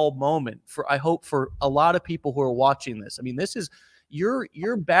light bulb moment for, I hope, for a lot of people who are watching this. I mean, this is,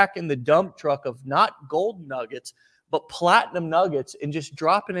 you're back in the dump truck of not gold nuggets, but platinum nuggets, and just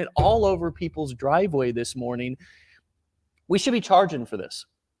dropping it all over people's driveway this morning. We should be charging for this.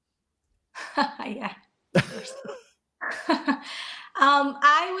 Yeah.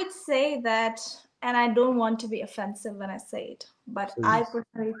 I would say that, and I don't want to be offensive when I say it, but please. I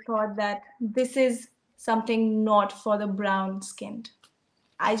personally thought that this is something not for the brown skinned.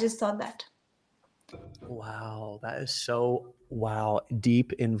 I just thought that. Wow, that is so, wow,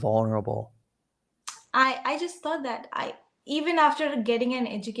 deep and vulnerable. I just thought that even after getting an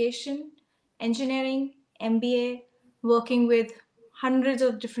education, engineering, MBA, working with hundreds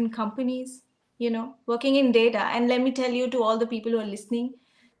of different companies, you know, working in data. And let me tell you, to all the people who are listening,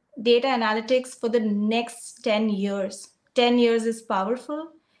 data analytics for the next 10 years. 10 years is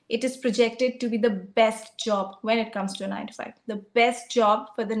powerful. It is projected to be the best job when it comes to a 9 to 5. The best job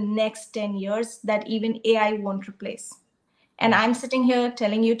for the next 10 years that even AI won't replace. And I'm sitting here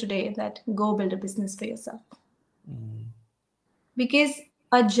telling you today that go build a business for yourself. Because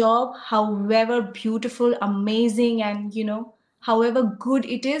a job, however beautiful, amazing, and, you know, however good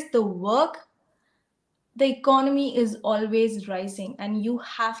it is, the work, the economy is always rising and you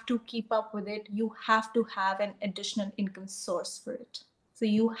have to keep up with it. You have to have an additional income source for it. So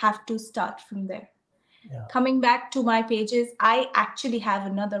you have to start from there. Yeah. Coming back to my pages, I actually have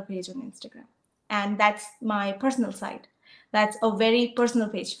another page on Instagram, and that's my personal side. That's a very personal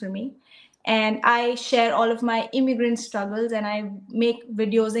page for me. And I share all of my immigrant struggles, and I make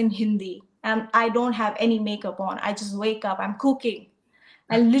videos in Hindi. And I don't have any makeup on. I just wake up, I'm cooking.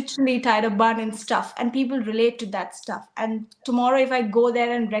 I literally tied a bun and stuff, and people relate to that stuff. And tomorrow, if I go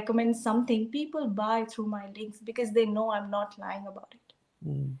there and recommend something, people buy through my links because they know I'm not lying about it.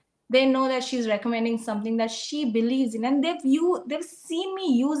 Mm. They know that she's recommending something that she believes in, and they've seen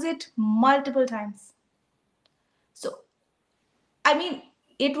me use it multiple times. So I mean,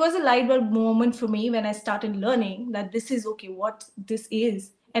 it was a light bulb moment for me when I started learning that this is okay, what this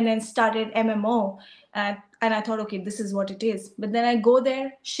is, and then started MMO, and I thought, okay, this is what it is. But then I go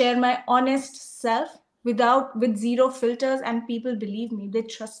there, share my honest self with zero filters, and people believe me, they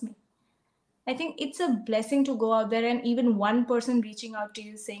trust me. I think it's a blessing to go out there and even one person reaching out to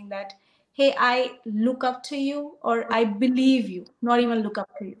you saying that, hey, I look up to you or I believe you, not even look up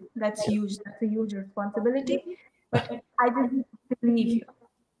to you. That's huge. That's a huge responsibility. But I just believe you.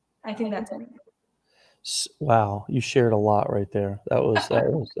 I think that's amazing. Wow, you shared a lot right there. That was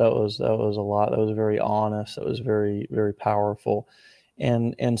a lot. That was very honest. That was very, very powerful.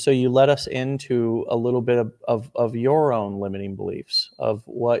 And so you let us into a little bit of your own limiting beliefs, of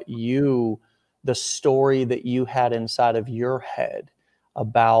the story that you had inside of your head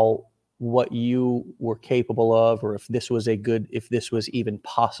about what you were capable of, or if this was even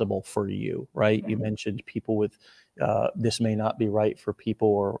possible for you, right? You mentioned people with this may not be right for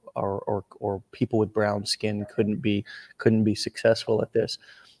people, or people with brown skin couldn't be successful at this.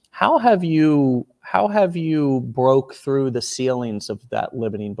 How have you broke through the ceilings of that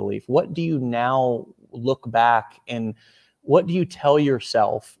limiting belief? What do you now look back, and what do you tell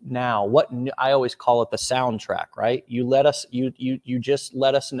yourself now? I always call it the soundtrack, right? You just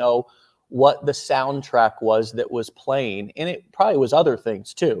let us know what the soundtrack was that was playing, and it probably was other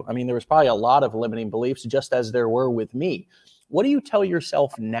things too. I mean, there was probably a lot of limiting beliefs, just as there were with me. What do you tell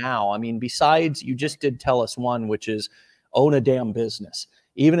yourself now? I mean, besides, you just did tell us one, which is own a damn business.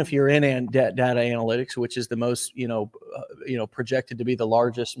 Even if you're in data analytics, which is the most, projected to be the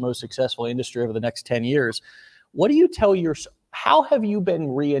largest, most successful industry over the next 10 years, what do you tell yourself? How have you been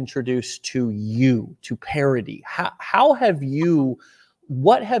reintroduced to Paridhi?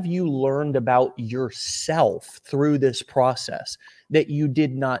 What have you learned about yourself through this process that you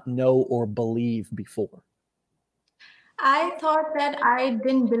did not know or believe before? I thought that I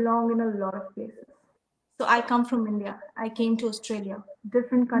didn't belong in a lot of places. So I come from India. I came to Australia,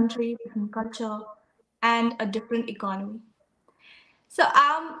 different country, different culture, and a different economy. So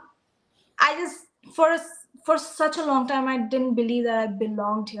I just for such a long time I didn't believe that I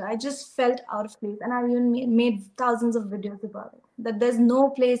belonged here. I just felt out of place, and I even made thousands of videos about it. That there's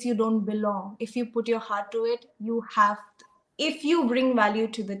no place you don't belong. If you put your heart to it, you have. If you bring value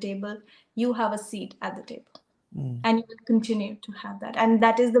to the table, you have a seat at the table. And you will continue to have that. And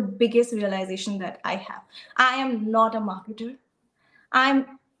that is the biggest realization that I have. I am not a marketer.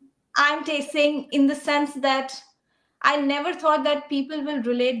 I'm saying in the sense that I never thought that people will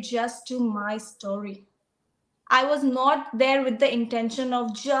relate just to my story. I was not there with the intention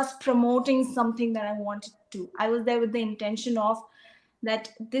of just promoting something that I wanted to. I was there with the intention of that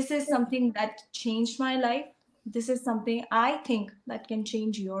this is something that changed my life. This is something I think that can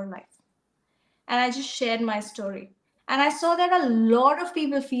change your life. And I just shared my story. And I saw that a lot of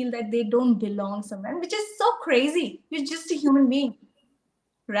people feel that they don't belong somewhere, which is so crazy. You're just a human being,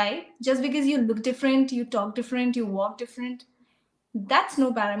 right? Just because you look different, you talk different, you walk different, that's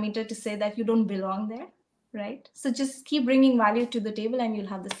no parameter to say that you don't belong there, right? So just keep bringing value to the table and you'll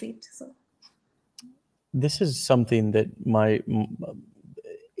have the seat. So This is something that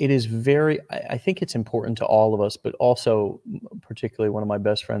it is I think it's important to all of us, but also particularly one of my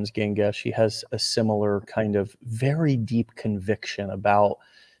best friends, Gengesh, she has a similar kind of very deep conviction about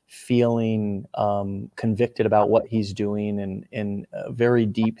feeling convicted about what he's doing, and a very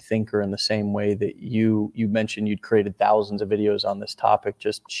deep thinker in the same way that you mentioned you'd created thousands of videos on this topic,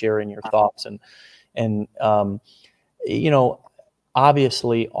 just sharing your thoughts. And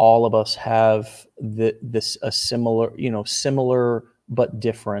obviously all of us have a similar but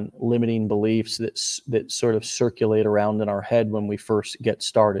different limiting beliefs that sort of circulate around in our head when we first get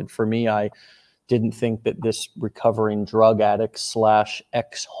started. For me, I didn't think that this recovering drug addict /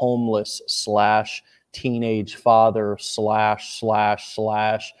 ex-homeless / teenage father /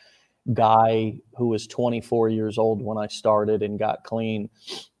 guy who was 24 years old when I started and got clean,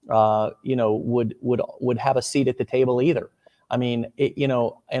 would have a seat at the table either. I mean,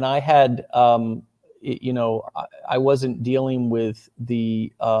 and I had, I wasn't dealing with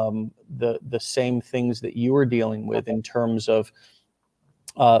the same things that you were dealing with in terms of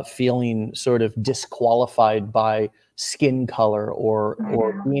feeling sort of disqualified by skin color or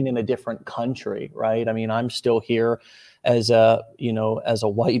being in a different country, right? I mean, I'm still here as a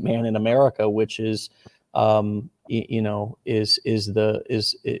white man in America, which is there's a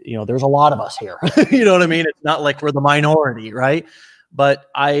lot of us here. You know what I mean? It's not like we're the minority, right? But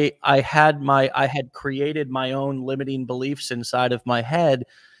I had created my own limiting beliefs inside of my head,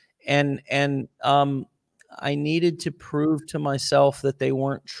 and I needed to prove to myself that they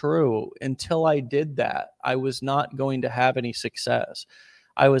weren't true. Until I did that, I was not going to have any success.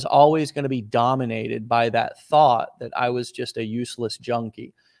 I was always going to be dominated by that thought that I was just a useless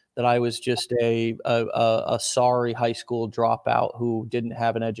junkie, that I was just a sorry high school dropout who didn't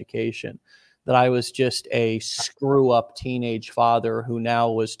have an education, that I was just a screw up teenage father who now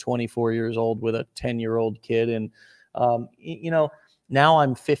was 24 years old with a 10-year-old kid. And, now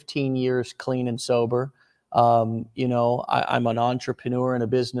I'm 15 years clean and sober. I'm an entrepreneur and a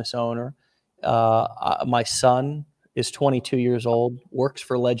business owner. My son is 22 years old, works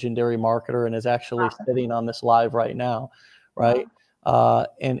for Legendary Marketer, and is actually sitting on this live right now, right?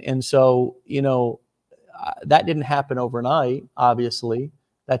 And so, that didn't happen overnight, obviously.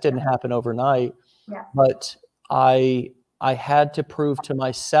 That didn't happen overnight. Yeah. But I had to prove to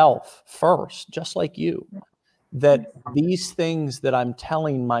myself first, just like you, that these things that I'm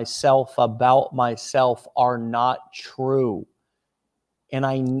telling myself about myself are not true. And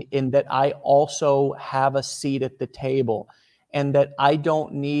that I also have a seat at the table, and that I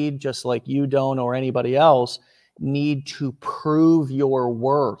don't need, just like you don't or anybody else, need to prove your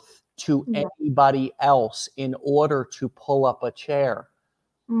worth to anybody else in order to pull up a chair.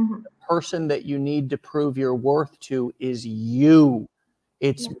 Mm-hmm. The person that you need to prove your worth to is you.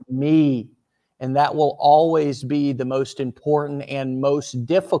 It's me. And that will always be the most important and most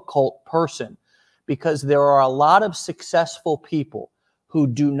difficult person, because there are a lot of successful people who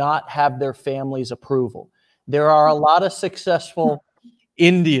do not have their family's approval. There are a lot of successful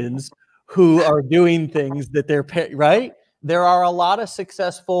Indians who are doing things that right? There are a lot of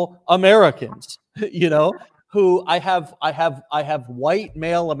successful Americans, who I have white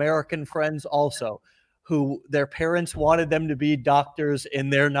male American friends also, who their parents wanted them to be doctors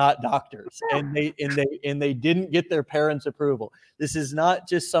and they're not doctors, and they didn't get their parents' approval. This is not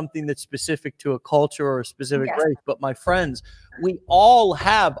just something that's specific to a culture or a specific race, but my friends, we all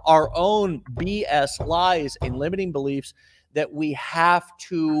have our own BS, lies, and limiting beliefs that we have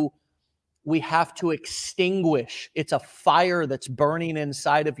to extinguish. It's a fire that's burning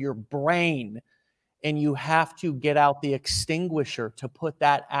inside of your brain, and you have to get out the extinguisher to put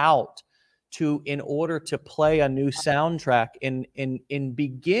that out, in order to play a new soundtrack and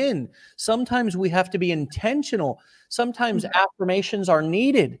begin. Sometimes we have to be intentional. Sometimes affirmations are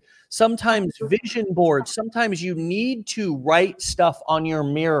needed. Sometimes vision boards. Sometimes you need to write stuff on your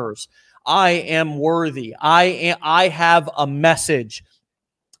mirrors. I am worthy. I have a message.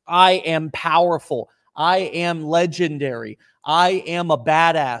 I am powerful. I am legendary. I am a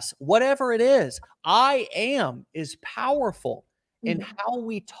badass. Whatever it is, I am is powerful. And how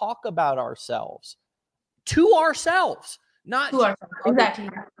we talk about ourselves, to ourselves, not to ourselves. Exactly.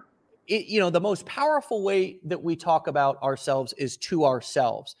 The most powerful way that we talk about ourselves is to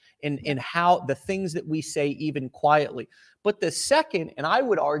ourselves, and how the things that we say, even quietly. But the second, and I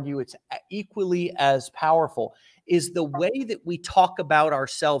would argue it's equally as powerful, is the way that we talk about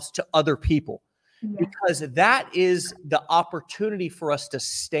ourselves to other people. Because that is the opportunity for us to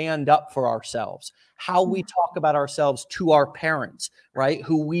stand up for ourselves. How we talk about ourselves to our parents, right?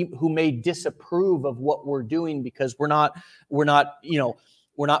 Who may disapprove of what we're doing because we're not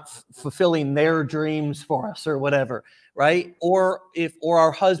fulfilling their dreams for us or whatever, right? Or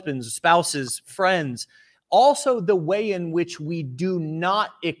our husbands, spouses, friends. Also, the way in which we do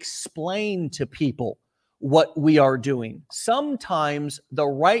not explain to people what we are doing. Sometimes the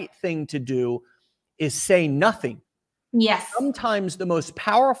right thing to do is say nothing. Yes. Sometimes the most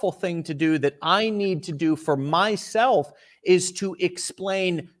powerful thing to do that I need to do for myself is to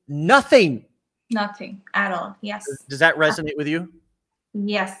explain nothing. Nothing at all. Yes. Does that resonate with you?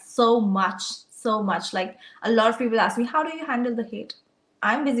 Yes, so much, so much. Like, a lot of people ask me, how do you handle the hate?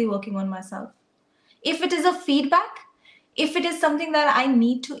 I'm busy working on myself. If it is a feedback, if it is something that I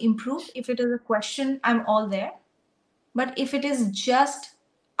need to improve, if it is a question, I'm all there. But if it is just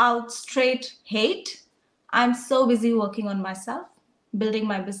out straight hate, I'm so busy working on myself, building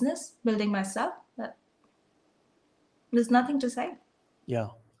my business, building myself, that there's nothing to say. Yeah.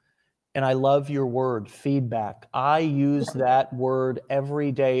 And I love your word, feedback. I use that word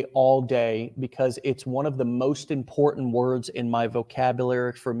every day, all day, because it's one of the most important words in my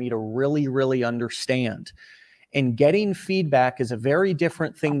vocabulary for me to really, really understand. And getting feedback is a very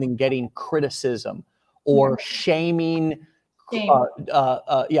different thing than getting criticism or shaming. Shame.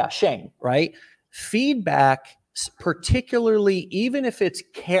 Shame, right? Feedback, particularly, even if it's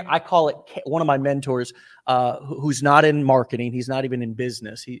care, I call it, one of my mentors, who's not in marketing, he's not even in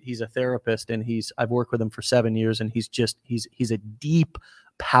business. He's a therapist, and I've worked with him for 7 years, and he's a deep,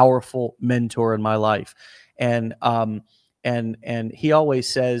 powerful mentor in my life. And he always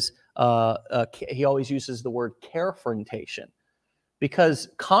says, he always uses the word carefrontation, because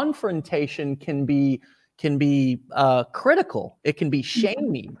confrontation can be critical. It can be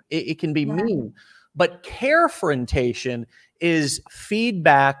shaming. It can be mean. But carefrontation is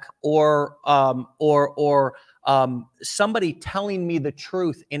feedback or somebody telling me the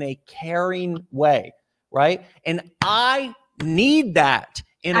truth in a caring way, right? And I need that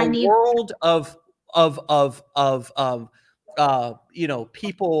in a world of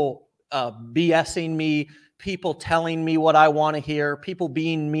people BSing me, people telling me what I want to hear, people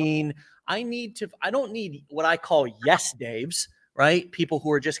being mean. I don't need what I call yes Daves, right? People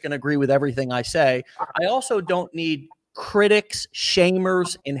who are just going to agree with everything I say. I also don't need critics,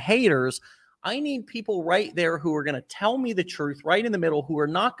 shamers, and haters. I need people right there who are going to tell me the truth, right in the middle, who are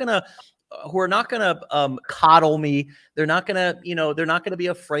not going to coddle me. They're not going to be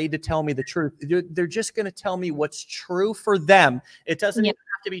afraid to tell me the truth. They're just going to tell me what's true for them. It doesn't even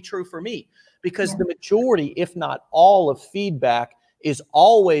have to be true for me, because the majority, if not all, of feedback is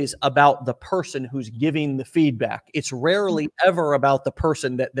always about the person who's giving the feedback. It's rarely ever about the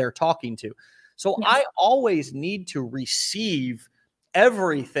person that they're talking to. So I always need to receive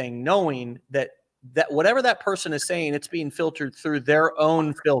everything, knowing that whatever that person is saying, it's being filtered through their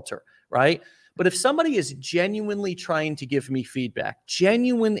own filter, right? But if somebody is genuinely trying to give me feedback, and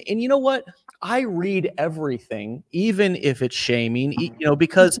you know what? I read everything, even if it's shaming,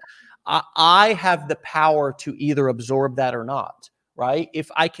 because I have the power to either absorb that or not, right? If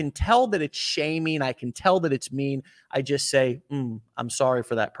I can tell that it's shaming, I can tell that it's mean, I just say, I'm sorry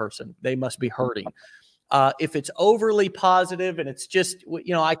for that person. They must be hurting. If it's overly positive and it's just,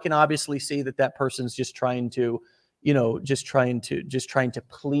 I can obviously see that person's just trying to, just trying to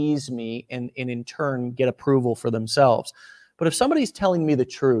please me and in turn get approval for themselves. But if somebody's telling me the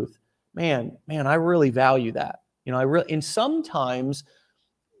truth, man, I really value that. And sometimes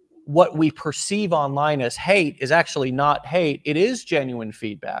what we perceive online as hate is actually not hate. It is genuine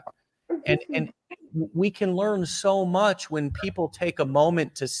feedback. And we can learn so much when people take a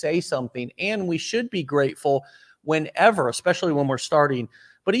moment to say something, and we should be grateful whenever, especially when we're starting.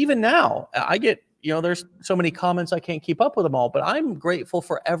 But even now, I get, there's so many comments, I can't keep up with them all, but I'm grateful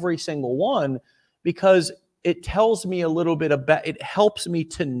for every single one, because it tells me a little bit about, it helps me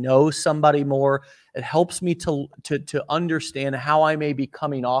to know somebody more. It helps me to understand how I may be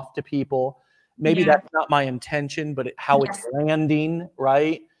coming off to people. Maybe that's not my intention, but how it's landing,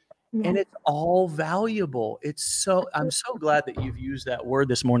 right? And it's all valuable. I'm so glad that you've used that word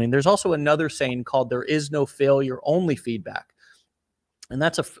this morning. There's also another saying called, there is no failure, only feedback. And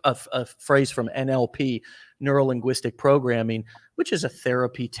that's a phrase from NLP, neuro-linguistic programming, which is a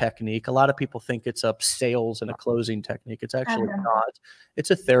therapy technique. A lot of people think it's a sales and a closing technique. It's actually not.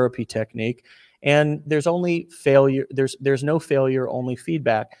 It's a therapy technique. And there's only failure. There's no failure, only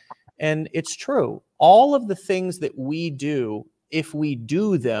feedback. And it's true. All of the things that we do, if we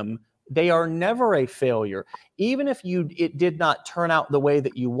do them, they are never a failure. Even if it did not turn out the way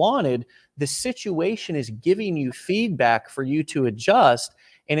that you wanted, the situation is giving you feedback for you to adjust.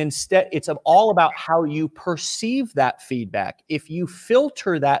 And instead, it's all about how you perceive that feedback. If you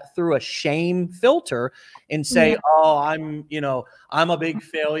filter that through a shame filter and say, oh, I'm a big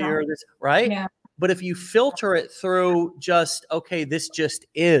failure, right? Yeah. But if you filter it through just, okay, this just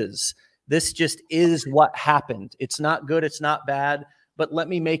is what happened. It's not good. It's not bad. But let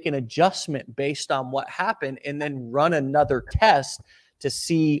me make an adjustment based on what happened, and then run another test to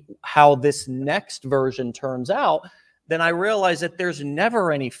see how this next version turns out. Then I realize that there's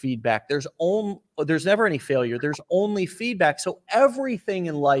never any feedback. There's never any failure. There's only feedback. So everything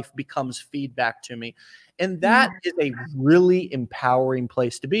in life becomes feedback to me. And that is a really empowering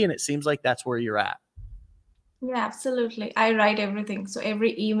place to be. And it seems like that's where you're at. Yeah, absolutely. I write everything. So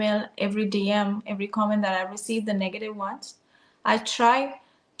every email, every DM, every comment that I receive, the negative ones, I try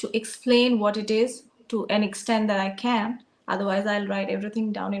to explain what it is to an extent that I can. Otherwise, I'll write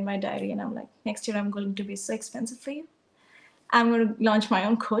everything down in my diary, and I'm like, next year I'm going to be so expensive for you. I'm going to launch my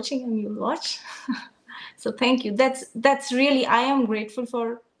own coaching, and you'll watch. So thank you. That's really, I am grateful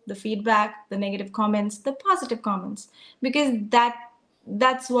for the feedback, the negative comments, the positive comments, because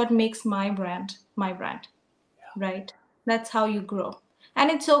that's what makes my brand, right? That's how you grow. And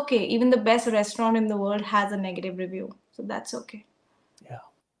it's okay. Even the best restaurant in the world has a negative review. So that's okay. Yeah.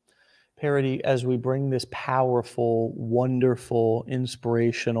 Paridhi, as we bring this powerful, wonderful,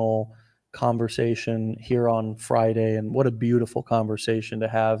 inspirational conversation here on Friday, and what a beautiful conversation to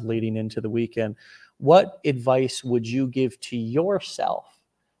have leading into the weekend, what advice would you give to yourself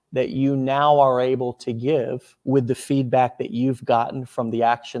that you now are able to give with the feedback that you've gotten from the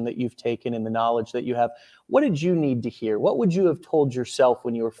action that you've taken and the knowledge that you have? What did you need to hear? What would you have told yourself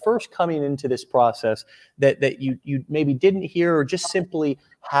when you were first coming into this process that you maybe didn't hear, or just simply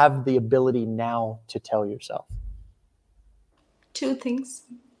have the ability now to tell yourself? Two things.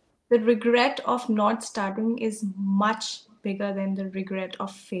 The regret of not starting is much bigger than the regret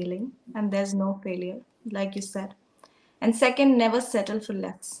of failing, and there's no failure, like you said. And second, never settle for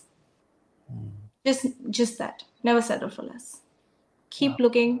less. Just that. Never settle for less. Keep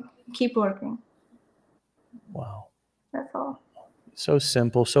looking, keep working. Wow. That's all. So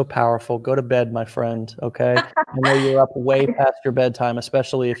simple, so powerful. Go to bed, my friend, okay? I know you're up way past your bedtime,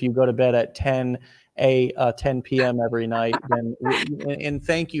 especially if you go to bed at 10 p.m. every night. And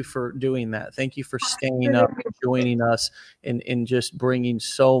thank you for doing that. Thank you for staying up, joining us, and just bringing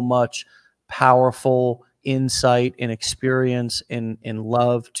so much powerful insight and experience and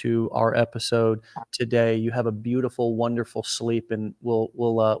love to our episode today. You have a beautiful, wonderful sleep, and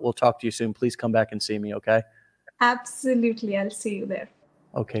we'll talk to you soon. Please come back and see me, okay? Absolutely. I'll see you there.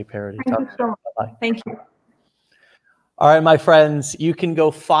 Okay, Paridhi. Thank you so much. Bye-bye. Thank you. All right, my friends, you can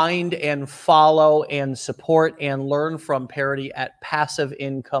go find and follow and support and learn from Paridhi at Passive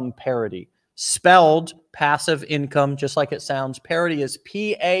Income Paridhi. Spelled passive income, just like it sounds. Paridhi is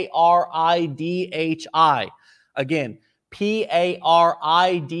Paridhi. Again,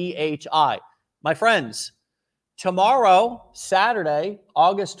 Paridhi. My friends, tomorrow, Saturday,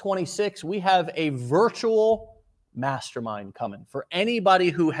 August 26th, we have a virtual mastermind coming. For anybody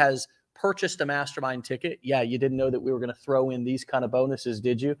who has purchased a mastermind ticket, yeah, you didn't know that we were going to throw in these kind of bonuses,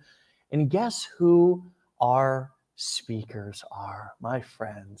 did you? And guess who our speakers are, my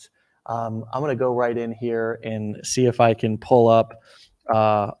friends? I'm going to go right in here and see if I can pull up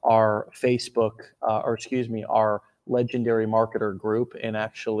our Facebook, our Legendary Marketer group, and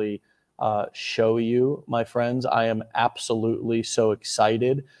actually show you, my friends. I am absolutely so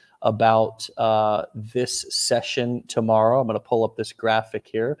excited about this session tomorrow. I'm going to pull up this graphic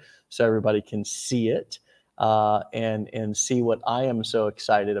here so everybody can see it and see what I am so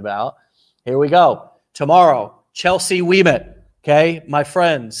excited about. Here we go. Tomorrow, Chelsea Wemett. Okay, my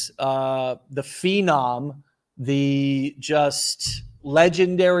friends, the phenom, the just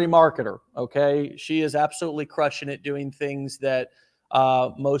legendary marketer. Okay, she is absolutely crushing it, doing things that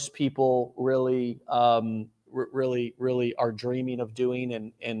most people really are dreaming of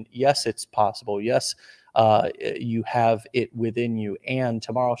doing. And yes, it's possible. Yes, you have it within you. And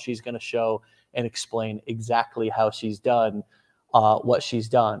tomorrow she's going to show and explain exactly how she's done what she's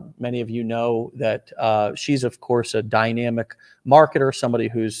done. Many of you know that she's, of course, a dynamic marketer, somebody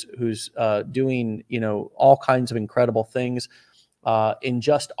who's doing, all kinds of incredible things. In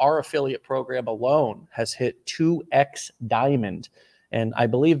just our affiliate program alone has hit 2x diamond. And I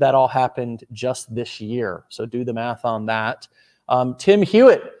believe that all happened just this year. So do the math on that. Tim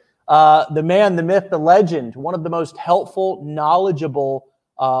Hewitt, the man, the myth, the legend, one of the most helpful, knowledgeable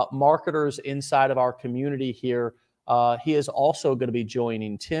marketers inside of our community here. He is also going to be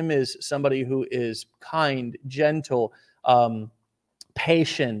joining. Tim is somebody who is kind, gentle,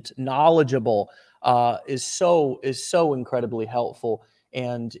 patient, knowledgeable, is so incredibly helpful,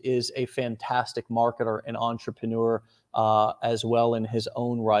 and is a fantastic marketer and entrepreneur as well in his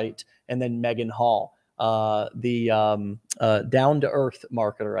own right. And then Megan Hall, the down-to-earth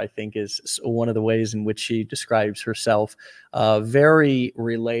marketer, I think, is one of the ways in which she describes herself. Very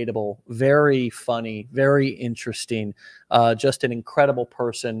relatable, very funny, very interesting, just an incredible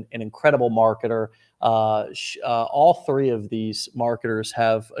person, an incredible marketer. All three of these marketers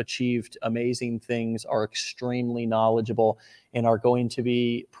have achieved amazing things, are extremely knowledgeable, and are going to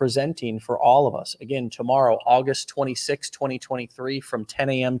be presenting for all of us. Again, tomorrow, August 26, 2023, from 10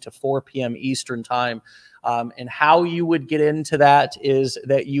 a.m. to 4 p.m. Eastern Time. And how you would get into that is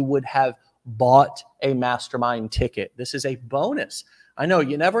that you would have bought a mastermind ticket. This is a bonus. I know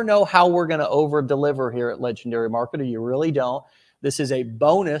you never know how we're going to over deliver here at Legendary Marketer. You really don't. This is a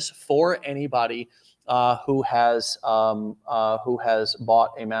bonus for anybody who has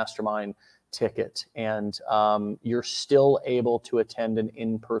bought a mastermind ticket, and you're still able to attend an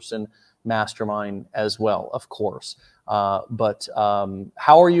in-person mastermind as well, of course. How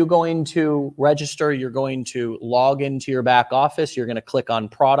are you going to register? You're going to log into your back office. You're going to click on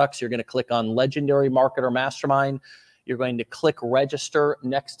products. You're going to click on Legendary Marketer Mastermind. You're going to click register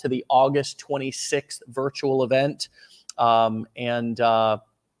next to the August 26th virtual event.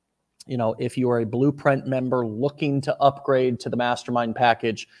 You know, if you are a Blueprint member looking to upgrade to the mastermind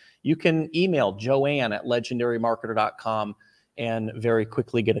package, you can email Joanne at legendarymarketer.com and very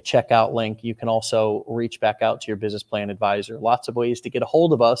quickly get a checkout link. You can also reach back out to your business plan advisor. Lots of ways to get a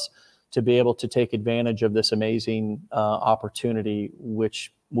hold of us to be able to take advantage of this amazing opportunity,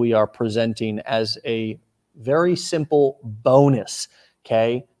 which we are presenting as a very simple bonus,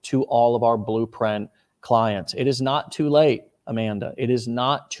 okay, to all of our Blueprint clients. It is not too late, Amanda. It is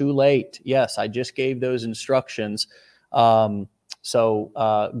not too late. Yes, I just gave those instructions. Go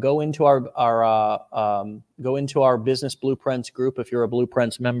into our Business Blueprints group if you're a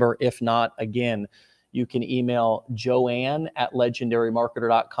Blueprints member. If not, again, you can email Joanne at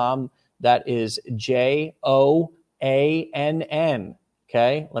legendarymarketer.com. That is JOANN.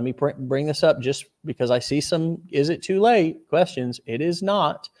 Okay, let me bring this up just because I see some "is it too late" questions. It is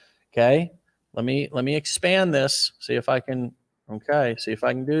not. Okay, let me expand this. See if I can. Okay, see if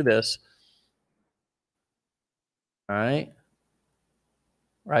I can do this. All right.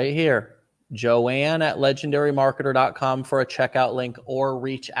 Right here, Joanne at legendarymarketer.com for a checkout link, or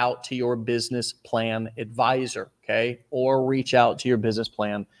reach out to your business plan advisor, okay? Or reach out to your business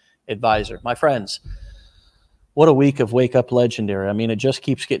plan advisor. My friends, what a week of Wake Up Legendary. I mean, it just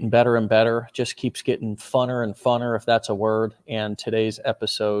keeps getting better and better, just keeps getting funner and funner, if that's a word. And today's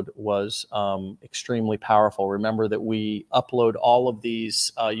episode was extremely powerful. Remember that we upload all of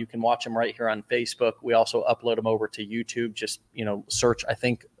these. You can watch them right here on Facebook. We also upload them over to YouTube. Just, you know, search, I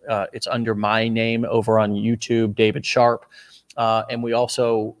think it's under my name over on YouTube, David Sharpe. And we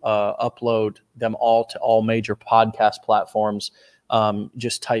also upload them all to all major podcast platforms.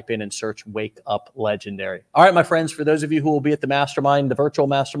 Just type in and search Wake Up Legendary. All right, my friends, for those of you who will be at the mastermind, the virtual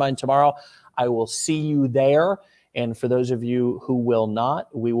mastermind tomorrow, I will see you there. And for those of you who will not,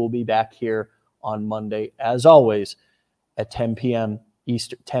 we will be back here on Monday, as always, at 10 a.m.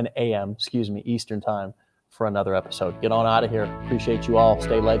 Eastern time for another episode. Get on out of here. Appreciate you all.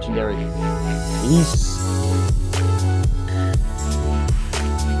 Stay legendary. Peace.